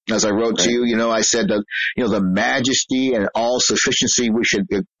 As I wrote to you, I said that, the majesty and all sufficiency we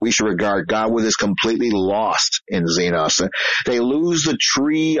should regard God with is completely lost in Xenos. They lose the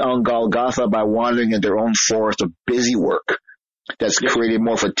tree on Golgotha by wandering in their own forest of busy work that's created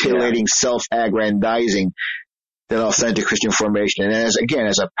more for titillating, self-aggrandizing than authentic Christian formation. And as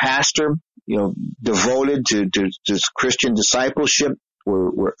a pastor, devoted to Christian discipleship,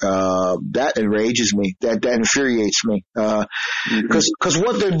 that enrages me. That infuriates me. Because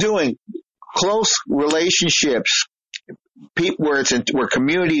what they're doing, close relationships, where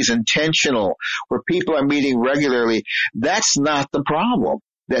community is intentional, where people are meeting regularly, that's not the problem.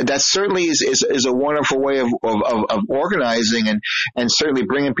 that certainly is a wonderful way of organizing and certainly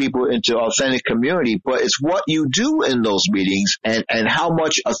bringing people into authentic community. But it's what you do in those meetings and how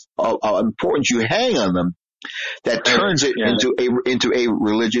much importance you hang on them that turns it into a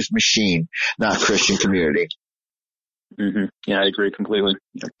religious machine, not Christian community. Mm-hmm. Yeah, I agree completely.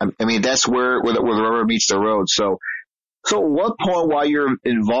 I mean, that's where the rubber meets the road. So at what point, while you're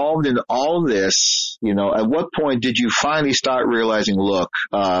involved in all this, at what point did you finally start realizing, look,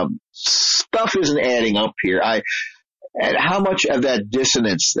 stuff isn't adding up here? And how much of that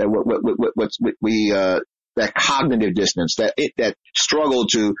dissonance, that cognitive dissonance, that struggle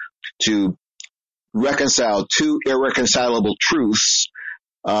to reconcile two irreconcilable truths,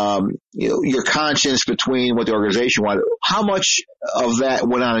 your conscience between what the organization wanted, how much of that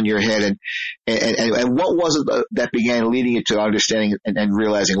went on in your head and what was it that began leading you to understanding and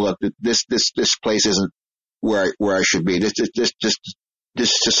realizing, look, this place isn't where I should be. This is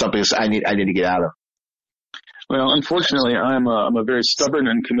something I need to get out of. Well, unfortunately, I'm a very stubborn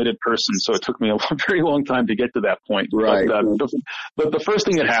and committed person, so it took me a very long time to get to that point. Right. But the first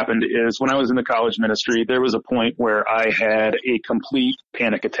thing that happened is when I was in the college ministry, there was a point where I had a complete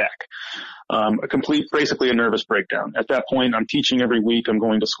panic attack, basically a nervous breakdown. At that point, I'm teaching every week. I'm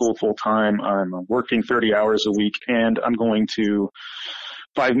going to school full time. I'm working 30 hours a week, and I'm going to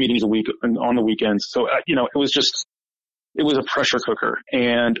 5 meetings a week on the weekends. So, it was a pressure cooker.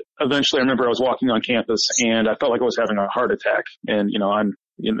 And eventually I remember I was walking on campus and I felt like I was having a heart attack. And, I'm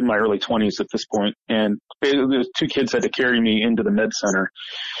in my early 20s at this point. And the 2 kids had to carry me into the med center.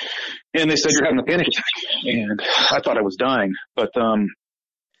 And they said, "You're having a panic attack." And I thought I was dying. But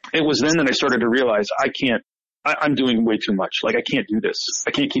it was then that I started to realize I'm doing way too much. Like, I can't do this.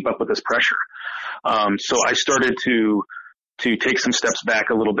 I can't keep up with this pressure. So I started to take some steps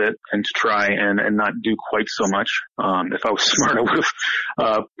back a little bit and to try and not do quite so much. If I was smart, I would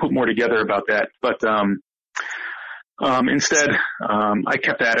have put more together about that. But instead, I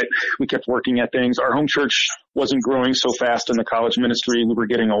kept at it. We kept working at things. Our home church wasn't growing so fast in the college ministry. We were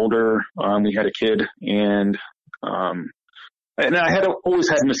getting older. We had a kid, and I had always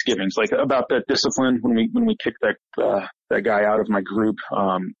had misgivings, like about that discipline when we kicked that guy out of my group.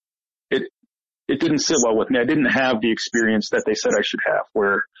 It didn't sit well with me. I didn't have the experience that they said I should have,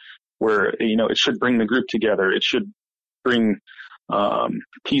 where it should bring the group together. It should bring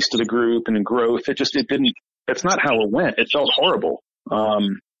peace to the group and growth. It didn't. That's not how it went. It felt horrible,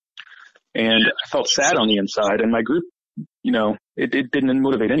 and I felt sad on the inside. And my group, it didn't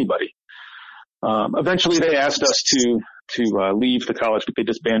motivate anybody. Eventually, they asked us to leave the college. They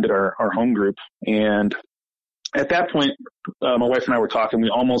disbanded our home group, and at that point, my wife and I were talking. We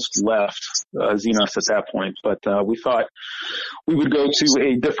almost left Xenos at that point, but we thought we would go to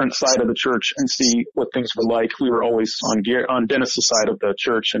a different side of the church and see what things were like. We were always on Dennis's side of the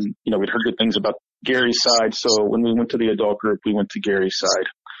church, and we'd heard good things about Gary's side. So when we went to the adult group, we went to Gary's side.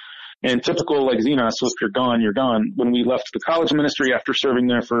 And typical like Xenos, so if you're gone, you're gone. When we left the college ministry after serving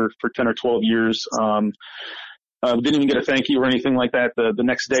there for 10 or 12 years, didn't even get a thank you or anything like that. The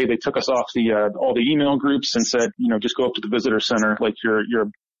next day they took us off all the email groups and said, just go up to the visitor center. Like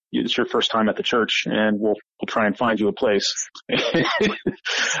it's your first time at the church, and we'll try and find you a place.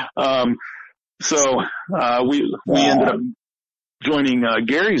 So we ended up joining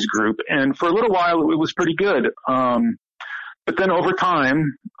Gary's group, and for a little while it was pretty good. But then over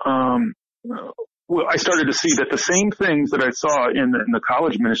time, I started to see that the same things that I saw in the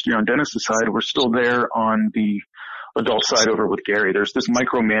college ministry on Dennis's side were still there on the adult side over with Gary. There's this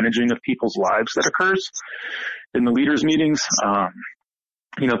micromanaging of people's lives that occurs in the leaders meetings.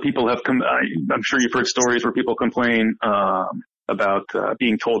 People have come, I'm sure you've heard stories where people complain about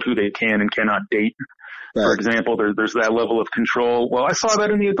being told who they can and cannot date. Right. For example, there's that level of control. Well, I saw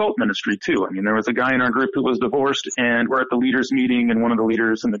that in the adult ministry too. I mean, there was a guy in our group who was divorced, and we're at the leaders meeting, and one of the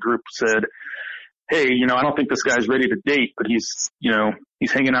leaders in the group said, "Hey, I don't think this guy's ready to date, but he's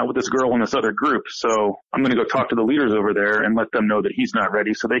hanging out with this girl in this other group. So I'm going to go talk to the leaders over there and let them know that he's not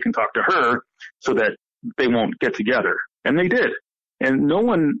ready so they can talk to her so that they won't get together." And they did. And no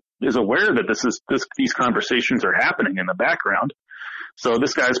one is aware that these conversations are happening in the background. So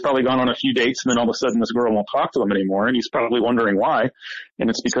this guy's probably gone on a few dates, and then all of a sudden this girl won't talk to him anymore, and he's probably wondering why. And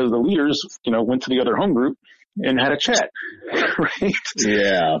it's because the leaders, went to the other home group and had a chat, right?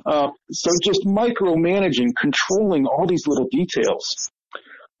 Yeah. So just micromanaging, controlling all these little details.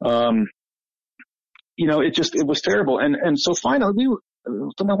 It was terrible. And so finally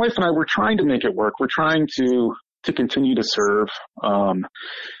so my wife and I were trying to make it work. We're trying to continue to serve, and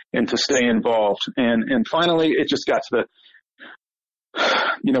to stay involved. And finally it just got to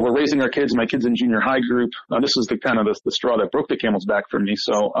we're raising our kids. My kid's in junior high group. This was the kind of the straw that broke the camel's back for me.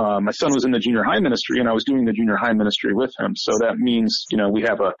 So my son was in the junior high ministry, and I was doing the junior high ministry with him. So that means, we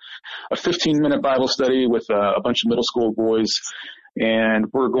have a 15-minute Bible study with a bunch of middle school boys, and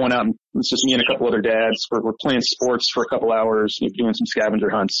we're going out, and it's just me and a couple other dads. We're playing sports for a couple hours, doing some scavenger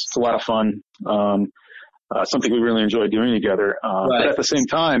hunts. It's a lot of fun. Something we really enjoy doing together. Right. But at the same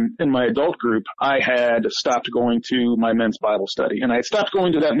time, in my adult group, I had stopped going to my men's Bible study. And I had stopped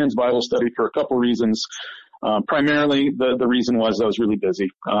going to that men's Bible study for a couple reasons. Primarily, the reason was I was really busy.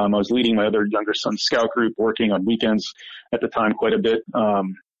 I was leading my other younger son's scout group, working on weekends at the time quite a bit.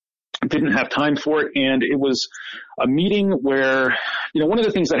 Didn't have time for it. And it was a meeting where, one of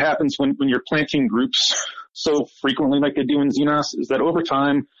the things that happens when you're planting groups so frequently like they do in Xenos is that over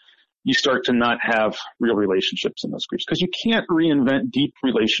time, you start to not have real relationships in those groups because you can't reinvent deep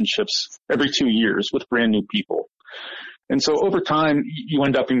relationships every 2 years with brand new people. And so over time, you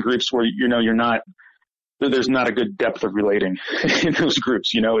end up in groups where, there's not a good depth of relating in those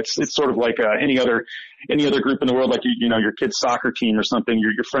groups. It's sort of like any other group in the world, like, your kid's soccer team or something.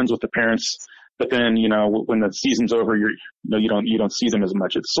 You're friends with the parents, but then, when the season's over, you don't see them as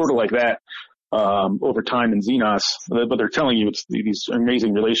much. It's sort of like that. Over time in Xenos, but they're telling you it's these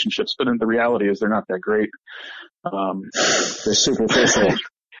amazing relationships, but the reality is they're not that great. They're superficial.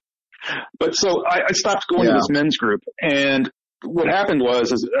 But so I stopped going to this men's group, and what happened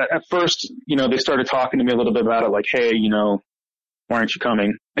was at first, they started talking to me a little bit about it, like, hey, why aren't you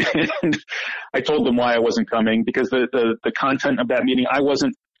coming? And I told them why I wasn't coming, because the content of that meeting, I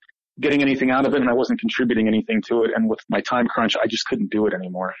wasn't getting anything out of it, and I wasn't contributing anything to it. And with my time crunch, I just couldn't do it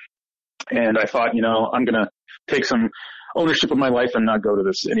anymore. And I thought, I'm going to take some ownership of my life and not go to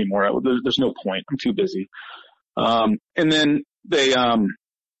this anymore. There's no point. I'm too busy. And then they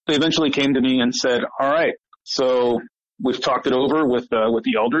eventually came to me and said, all right, so we've talked it over with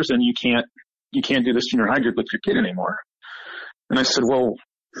the elders, and you can't do this junior high group with your kid anymore. And I said, well,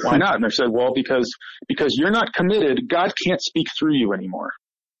 why not? And they said, well, because you're not committed, God can't speak through you anymore.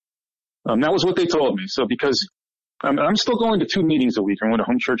 That was what they told me. So because I'm still going to 2 meetings a week. I'm going to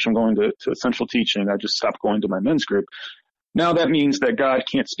home church. I'm going to essential teaching. I just stopped going to my men's group. Now that means that God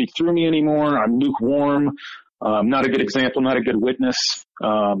can't speak through me anymore. I'm lukewarm. Not a good example, not a good witness.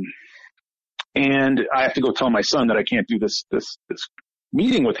 And I have to go tell my son that I can't do this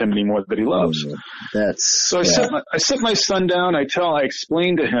meeting with him anymore that he loves. I sit my son down. I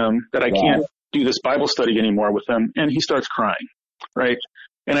explain to him that I can't do this Bible study anymore with him, and he starts crying, right?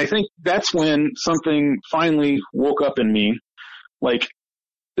 And I think that's when something finally woke up in me, like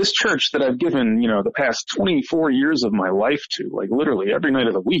this church that I've given, the past 24 years of my life to, like literally every night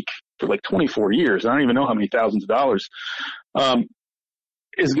of the week for like 24 years. I don't even know how many thousands of dollars,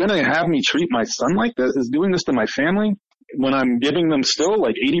 is going to have me treat my son like this, is doing this to my family when I'm giving them still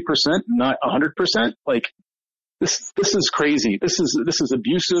like 80%, not 100%. Like this is crazy. This is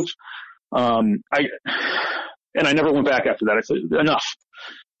abusive. And I never went back after that. I said, enough.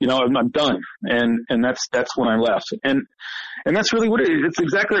 I'm done. And that's when I left. And that's really what it is. It's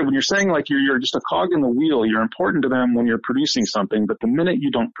exactly right. When you're saying like you're just a cog in the wheel, you're important to them when you're producing something, but the minute you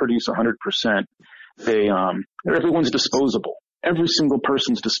don't produce 100%, everyone's disposable. Every single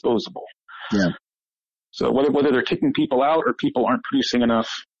person's disposable. Yeah. So whether they're kicking people out or people aren't producing enough,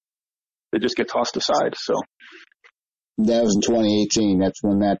 they just get tossed aside. So that was in 2018. That's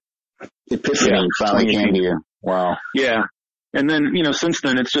when that epiphany finally came to you. Wow. Yeah. And then, since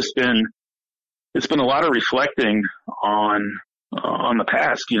then it's been a lot of reflecting on the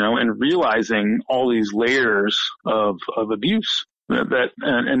past, and realizing all these layers of abuse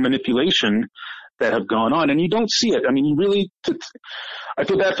and manipulation that have gone on, and you don't see it. I mean, I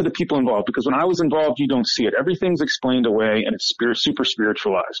feel bad for the people involved, because when I was involved, you don't see it. Everything's explained away and it's super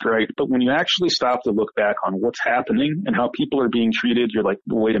spiritualized, right? But when you actually stop to look back on what's happening and how people are being treated, you're like,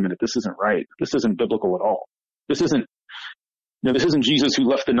 well, wait a minute, this isn't right. This isn't biblical at all. This isn't Jesus who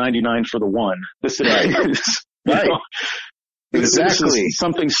left the 99 for the one. This is, right. Exactly. This is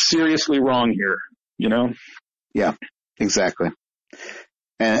something seriously wrong here, Yeah, exactly.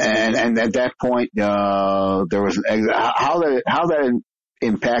 And at that point, there was, how did that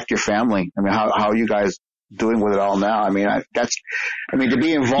impact your family? I mean, how are you guys doing with it all now? I mean, to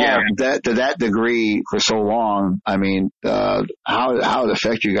be involved to that degree for so long, I mean, how it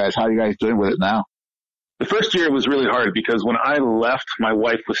affect you guys? How are you guys doing with it now? The first year was really hard because when I left, my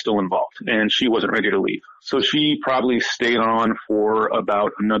wife was still involved and she wasn't ready to leave. So she probably stayed on for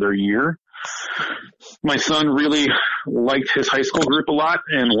about another year. My son really liked his high school group a lot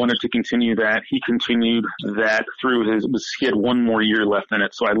and wanted to continue that. He continued that through he had one more year left in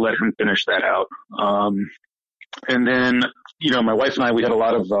it, so I let him finish that out. And then, my wife and I, we had a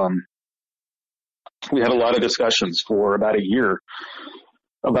lot of discussions for about a year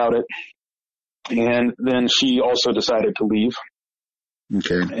about it. And then she also decided to leave.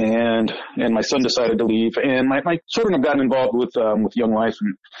 Okay. And my son decided to leave, and my children have gotten involved with Young Life,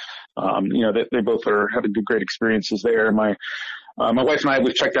 and they both are having great experiences there. My wife and I,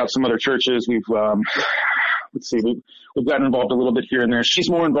 we've checked out some other churches. We've we've gotten involved a little bit here and there. She's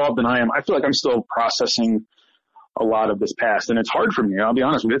more involved than I am. I feel like I'm still processing a lot of this past, and it's hard for me. I'll be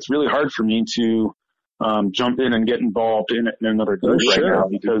honest with you. It's really hard for me to jump in and get involved in another group right now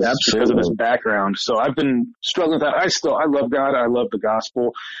because of this background. So I've been struggling with that. I love God. I love the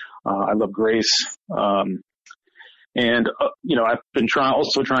gospel. I love grace. And I've been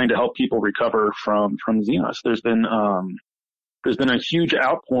trying to help people recover from Xenos. There's been a huge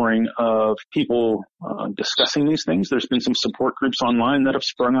outpouring of people discussing these things. There's been some support groups online that have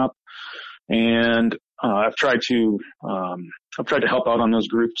sprung up, and I've tried to help out on those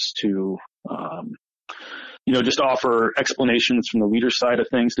groups to just offer explanations from the leader side of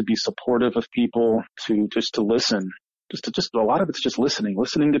things, to be supportive of people, to listen. Just a lot of it's just listening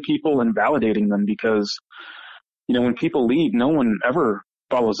to people and validating them, because when people leave, no one ever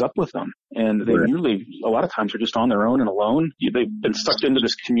follows up with them, and they usually a lot of times are just on their own and alone. They've been sucked into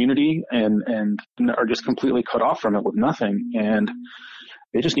this community and are just completely cut off from it with nothing, and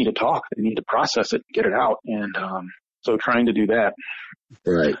they just need to talk. They need to process it, get it out, and so trying to do that.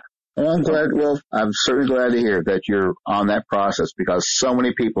 Right. Well, I'm certainly glad to hear that you're on that process, because so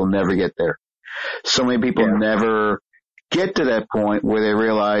many people never get there. So many people never get to that point where they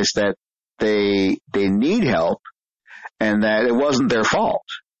realize that they need help and that it wasn't their fault.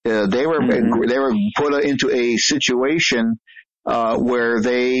 They were put into a situation where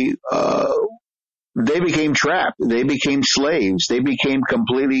they became trapped. They became slaves. They became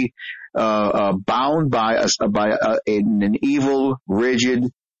completely bound by an evil, rigid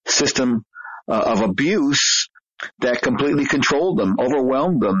system of abuse that completely controlled them,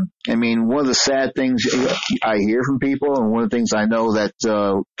 overwhelmed them. I mean, one of the sad things I hear from people, and one of the things I know that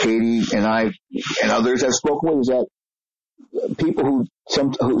Katie and I and others have spoken with, is that people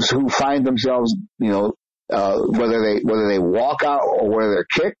who find themselves, whether they walk out or whether they're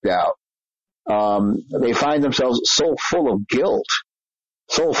kicked out, they find themselves so full of guilt,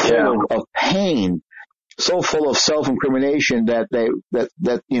 so full of pain, so full of self-incrimination that they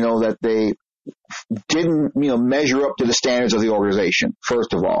didn't measure up to the standards of the organization.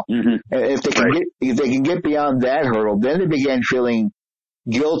 First of all, if they can get beyond that hurdle, then they began feeling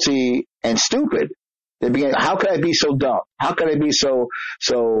guilty and stupid. They began, how could I be so dumb? How could I be so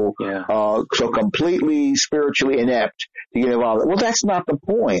completely spiritually inept to get involved? Well, that's not the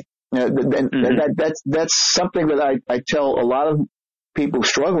point. That's something that I tell a lot of people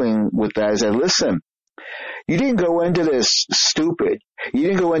struggling with that, is that, listen, you didn't go into this stupid. You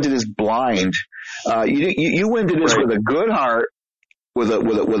didn't go into this blind. You went into this with a good heart, with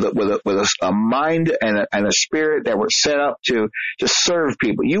a mind and a spirit that were set up to serve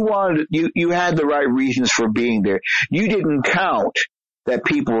people. You had the right reasons for being there. You didn't count that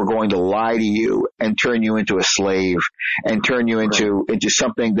people were going to lie to you and turn you into a slave and turn you into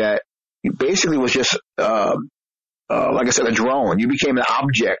something that basically was just like I said, a drone. You became an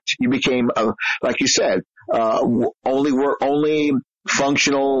object. You became, like you said, only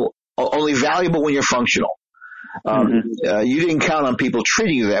functional, only valuable when you're functional. You didn't count on people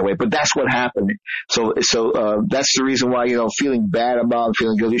treating you that way, but that's what happened. So that's the reason why, feeling bad about,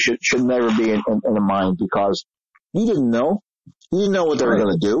 feeling guilty should never be in the mind, because you didn't know. You didn't know what they were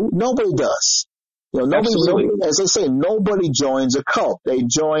going to do. Nobody does. As they say, nobody joins a cult. They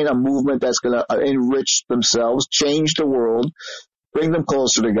join a movement that's going to enrich themselves, change the world, bring them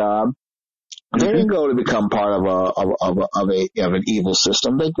closer to God. They didn't go to become part of an evil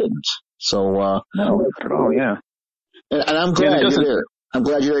system. They didn't. So no, not at all. Yeah, and I'm glad you're there. I'm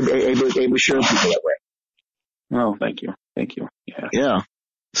glad you're able to share people that way. Oh, thank you. Yeah.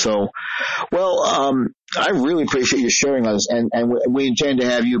 So, well, I really appreciate you sharing us, and we intend to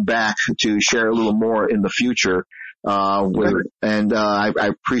have you back to share a little more in the future. I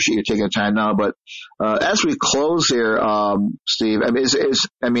appreciate you taking the time now. But as we close here, Steve,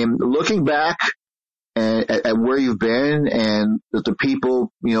 looking back at where you've been and the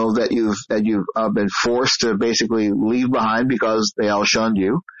people that you've been forced to basically leave behind because they all shunned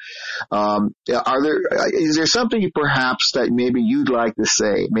you. Is there something perhaps that maybe you'd like to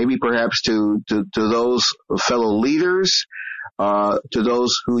say, maybe perhaps to those fellow leaders to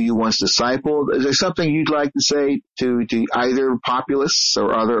those who you once discipled? Is there something you'd like to say to either populace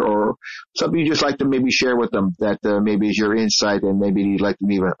or other, or something you'd just like to maybe share with them that maybe is your insight, and maybe you'd like to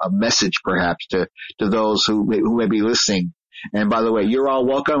leave a message perhaps to those who may be listening? And by the way, you're all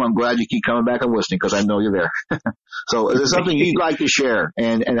welcome. I'm glad you keep coming back and listening because I know you're there. So is there something you'd like to share?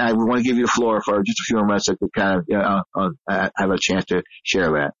 And I want to give you the floor for just a few more minutes to kind of have a chance to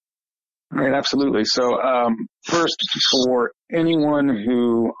share that. All right, absolutely. So first, for anyone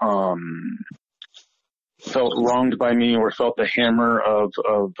who felt wronged by me or felt the hammer of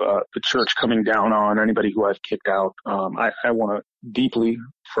the church coming down on, anybody who I've kicked out, I want to deeply,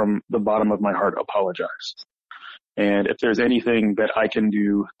 from the bottom of my heart, apologize. And if there's anything that I can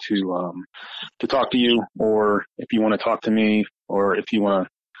do to talk to you, or if you want to talk to me, or if you want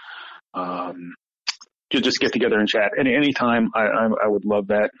to just get together and chat any time, I would love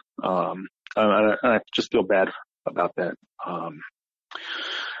that. I just feel bad about that.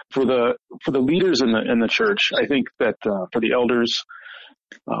 For the leaders in the church, I think that for the elders,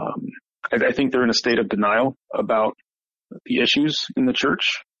 I think they're in a state of denial about the issues in the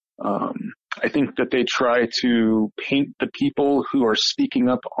church. I think that they try to paint the people who are speaking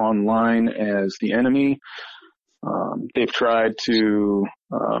up online as the enemy. They've tried to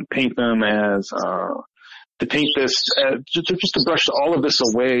paint them as to paint this just to brush all of this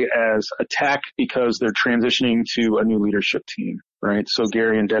away as attack because they're transitioning to a new leadership team, right? So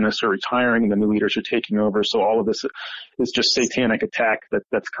Gary and Dennis are retiring and the new leaders are taking over. So all of this is just satanic attack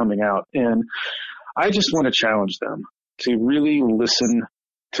that's coming out. And I just want to challenge them to really listen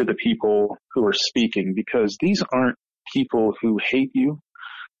to the people who are speaking, because these aren't people who hate you.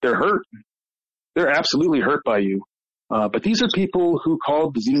 They're hurt. They're absolutely hurt by you. But these are people who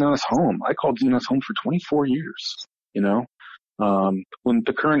called Xenos home. I called Xenos home for 24 years, when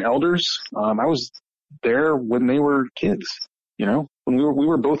the current elders, I was there when they were kids, when we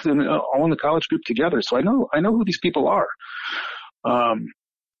were both all in the college group together. So I know who these people are.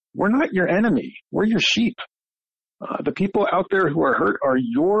 We're not your enemy. We're your sheep. The people out there who are hurt are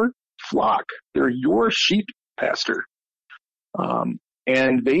your flock. They're your sheep, pastor.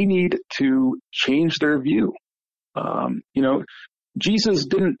 And they need to change their view. Jesus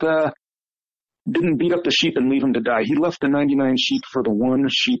didn't beat up the sheep and leave them to die. He left the 99 sheep for the one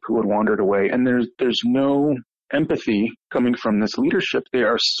sheep who had wandered away. And there's no empathy coming from this leadership. They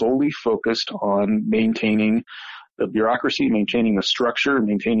are solely focused on maintaining the bureaucracy, maintaining the structure,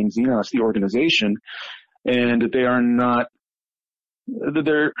 maintaining Xenos, the organization. And they are not,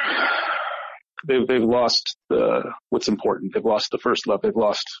 they've lost what's important. They've lost the first love. They've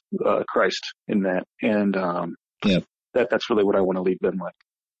lost Christ in that. And that's really what I want to leave them with.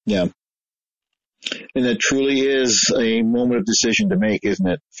 Yeah. And it truly is a moment of decision to make, isn't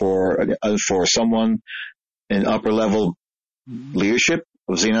it? For someone in upper level leadership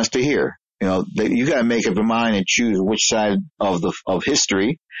of Xenos to hear. You got to make up your mind and choose which side of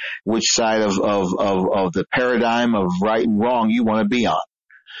history, which side of the paradigm of right and wrong you want to be on.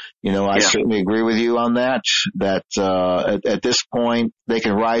 I certainly agree with you on that, at this point, they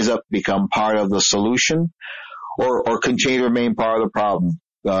can rise up, become part of the solution or continue to remain part of the problem.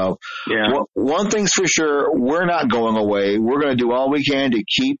 One thing's for sure, we're not going away. We're going to do all we can to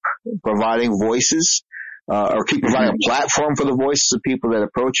keep providing voices, or keep providing a platform for the voices of people that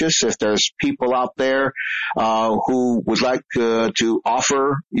approach us. If there's people out there who would like to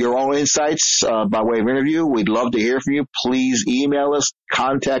offer your own insights by way of interview, we'd love to hear from you. Please email us,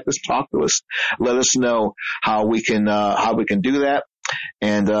 contact us, talk to us. Let us know how we can do that.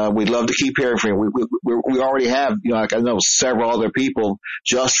 And we'd love to keep hearing from you. We already have, I know several other people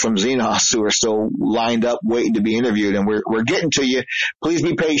just from Xenos who are still lined up waiting to be interviewed, and we're getting to you. Please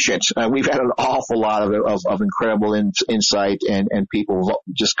be patient. We've had an awful lot of incredible insight and people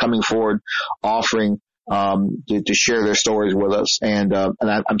just coming forward, offering to share their stories with us. And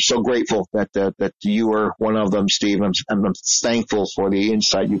I'm so grateful that you are one of them, Steve. I'm thankful for the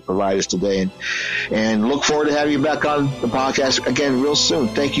insight you provide us today, and look forward to having you back on the podcast again real soon.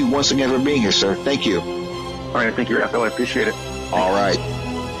 Thank you once again for being here, sir. Thank you. All right. Thank you, Raphael. I appreciate it. All right.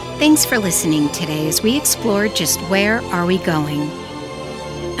 Thanks for listening today as we explored just where are we going.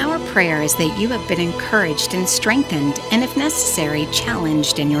 Our prayer is that you have been encouraged and strengthened, and if necessary,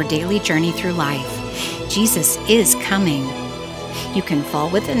 challenged in your daily journey through life. Jesus is coming. You can fall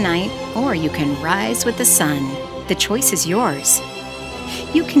with the night, or you can rise with the sun. The choice is yours.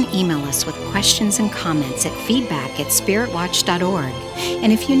 You can email us with questions and comments at feedback@spiritwatch.org.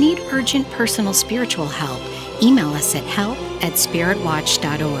 And if you need urgent personal spiritual help, email us at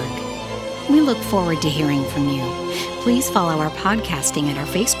help@spiritwatch.org. We look forward to hearing from you. Please follow our podcasting at our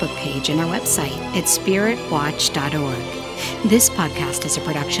Facebook page and our website at spiritwatch.org. This podcast is a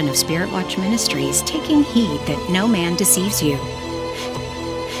production of Spiritwatch Ministries, taking heed that no man deceives you.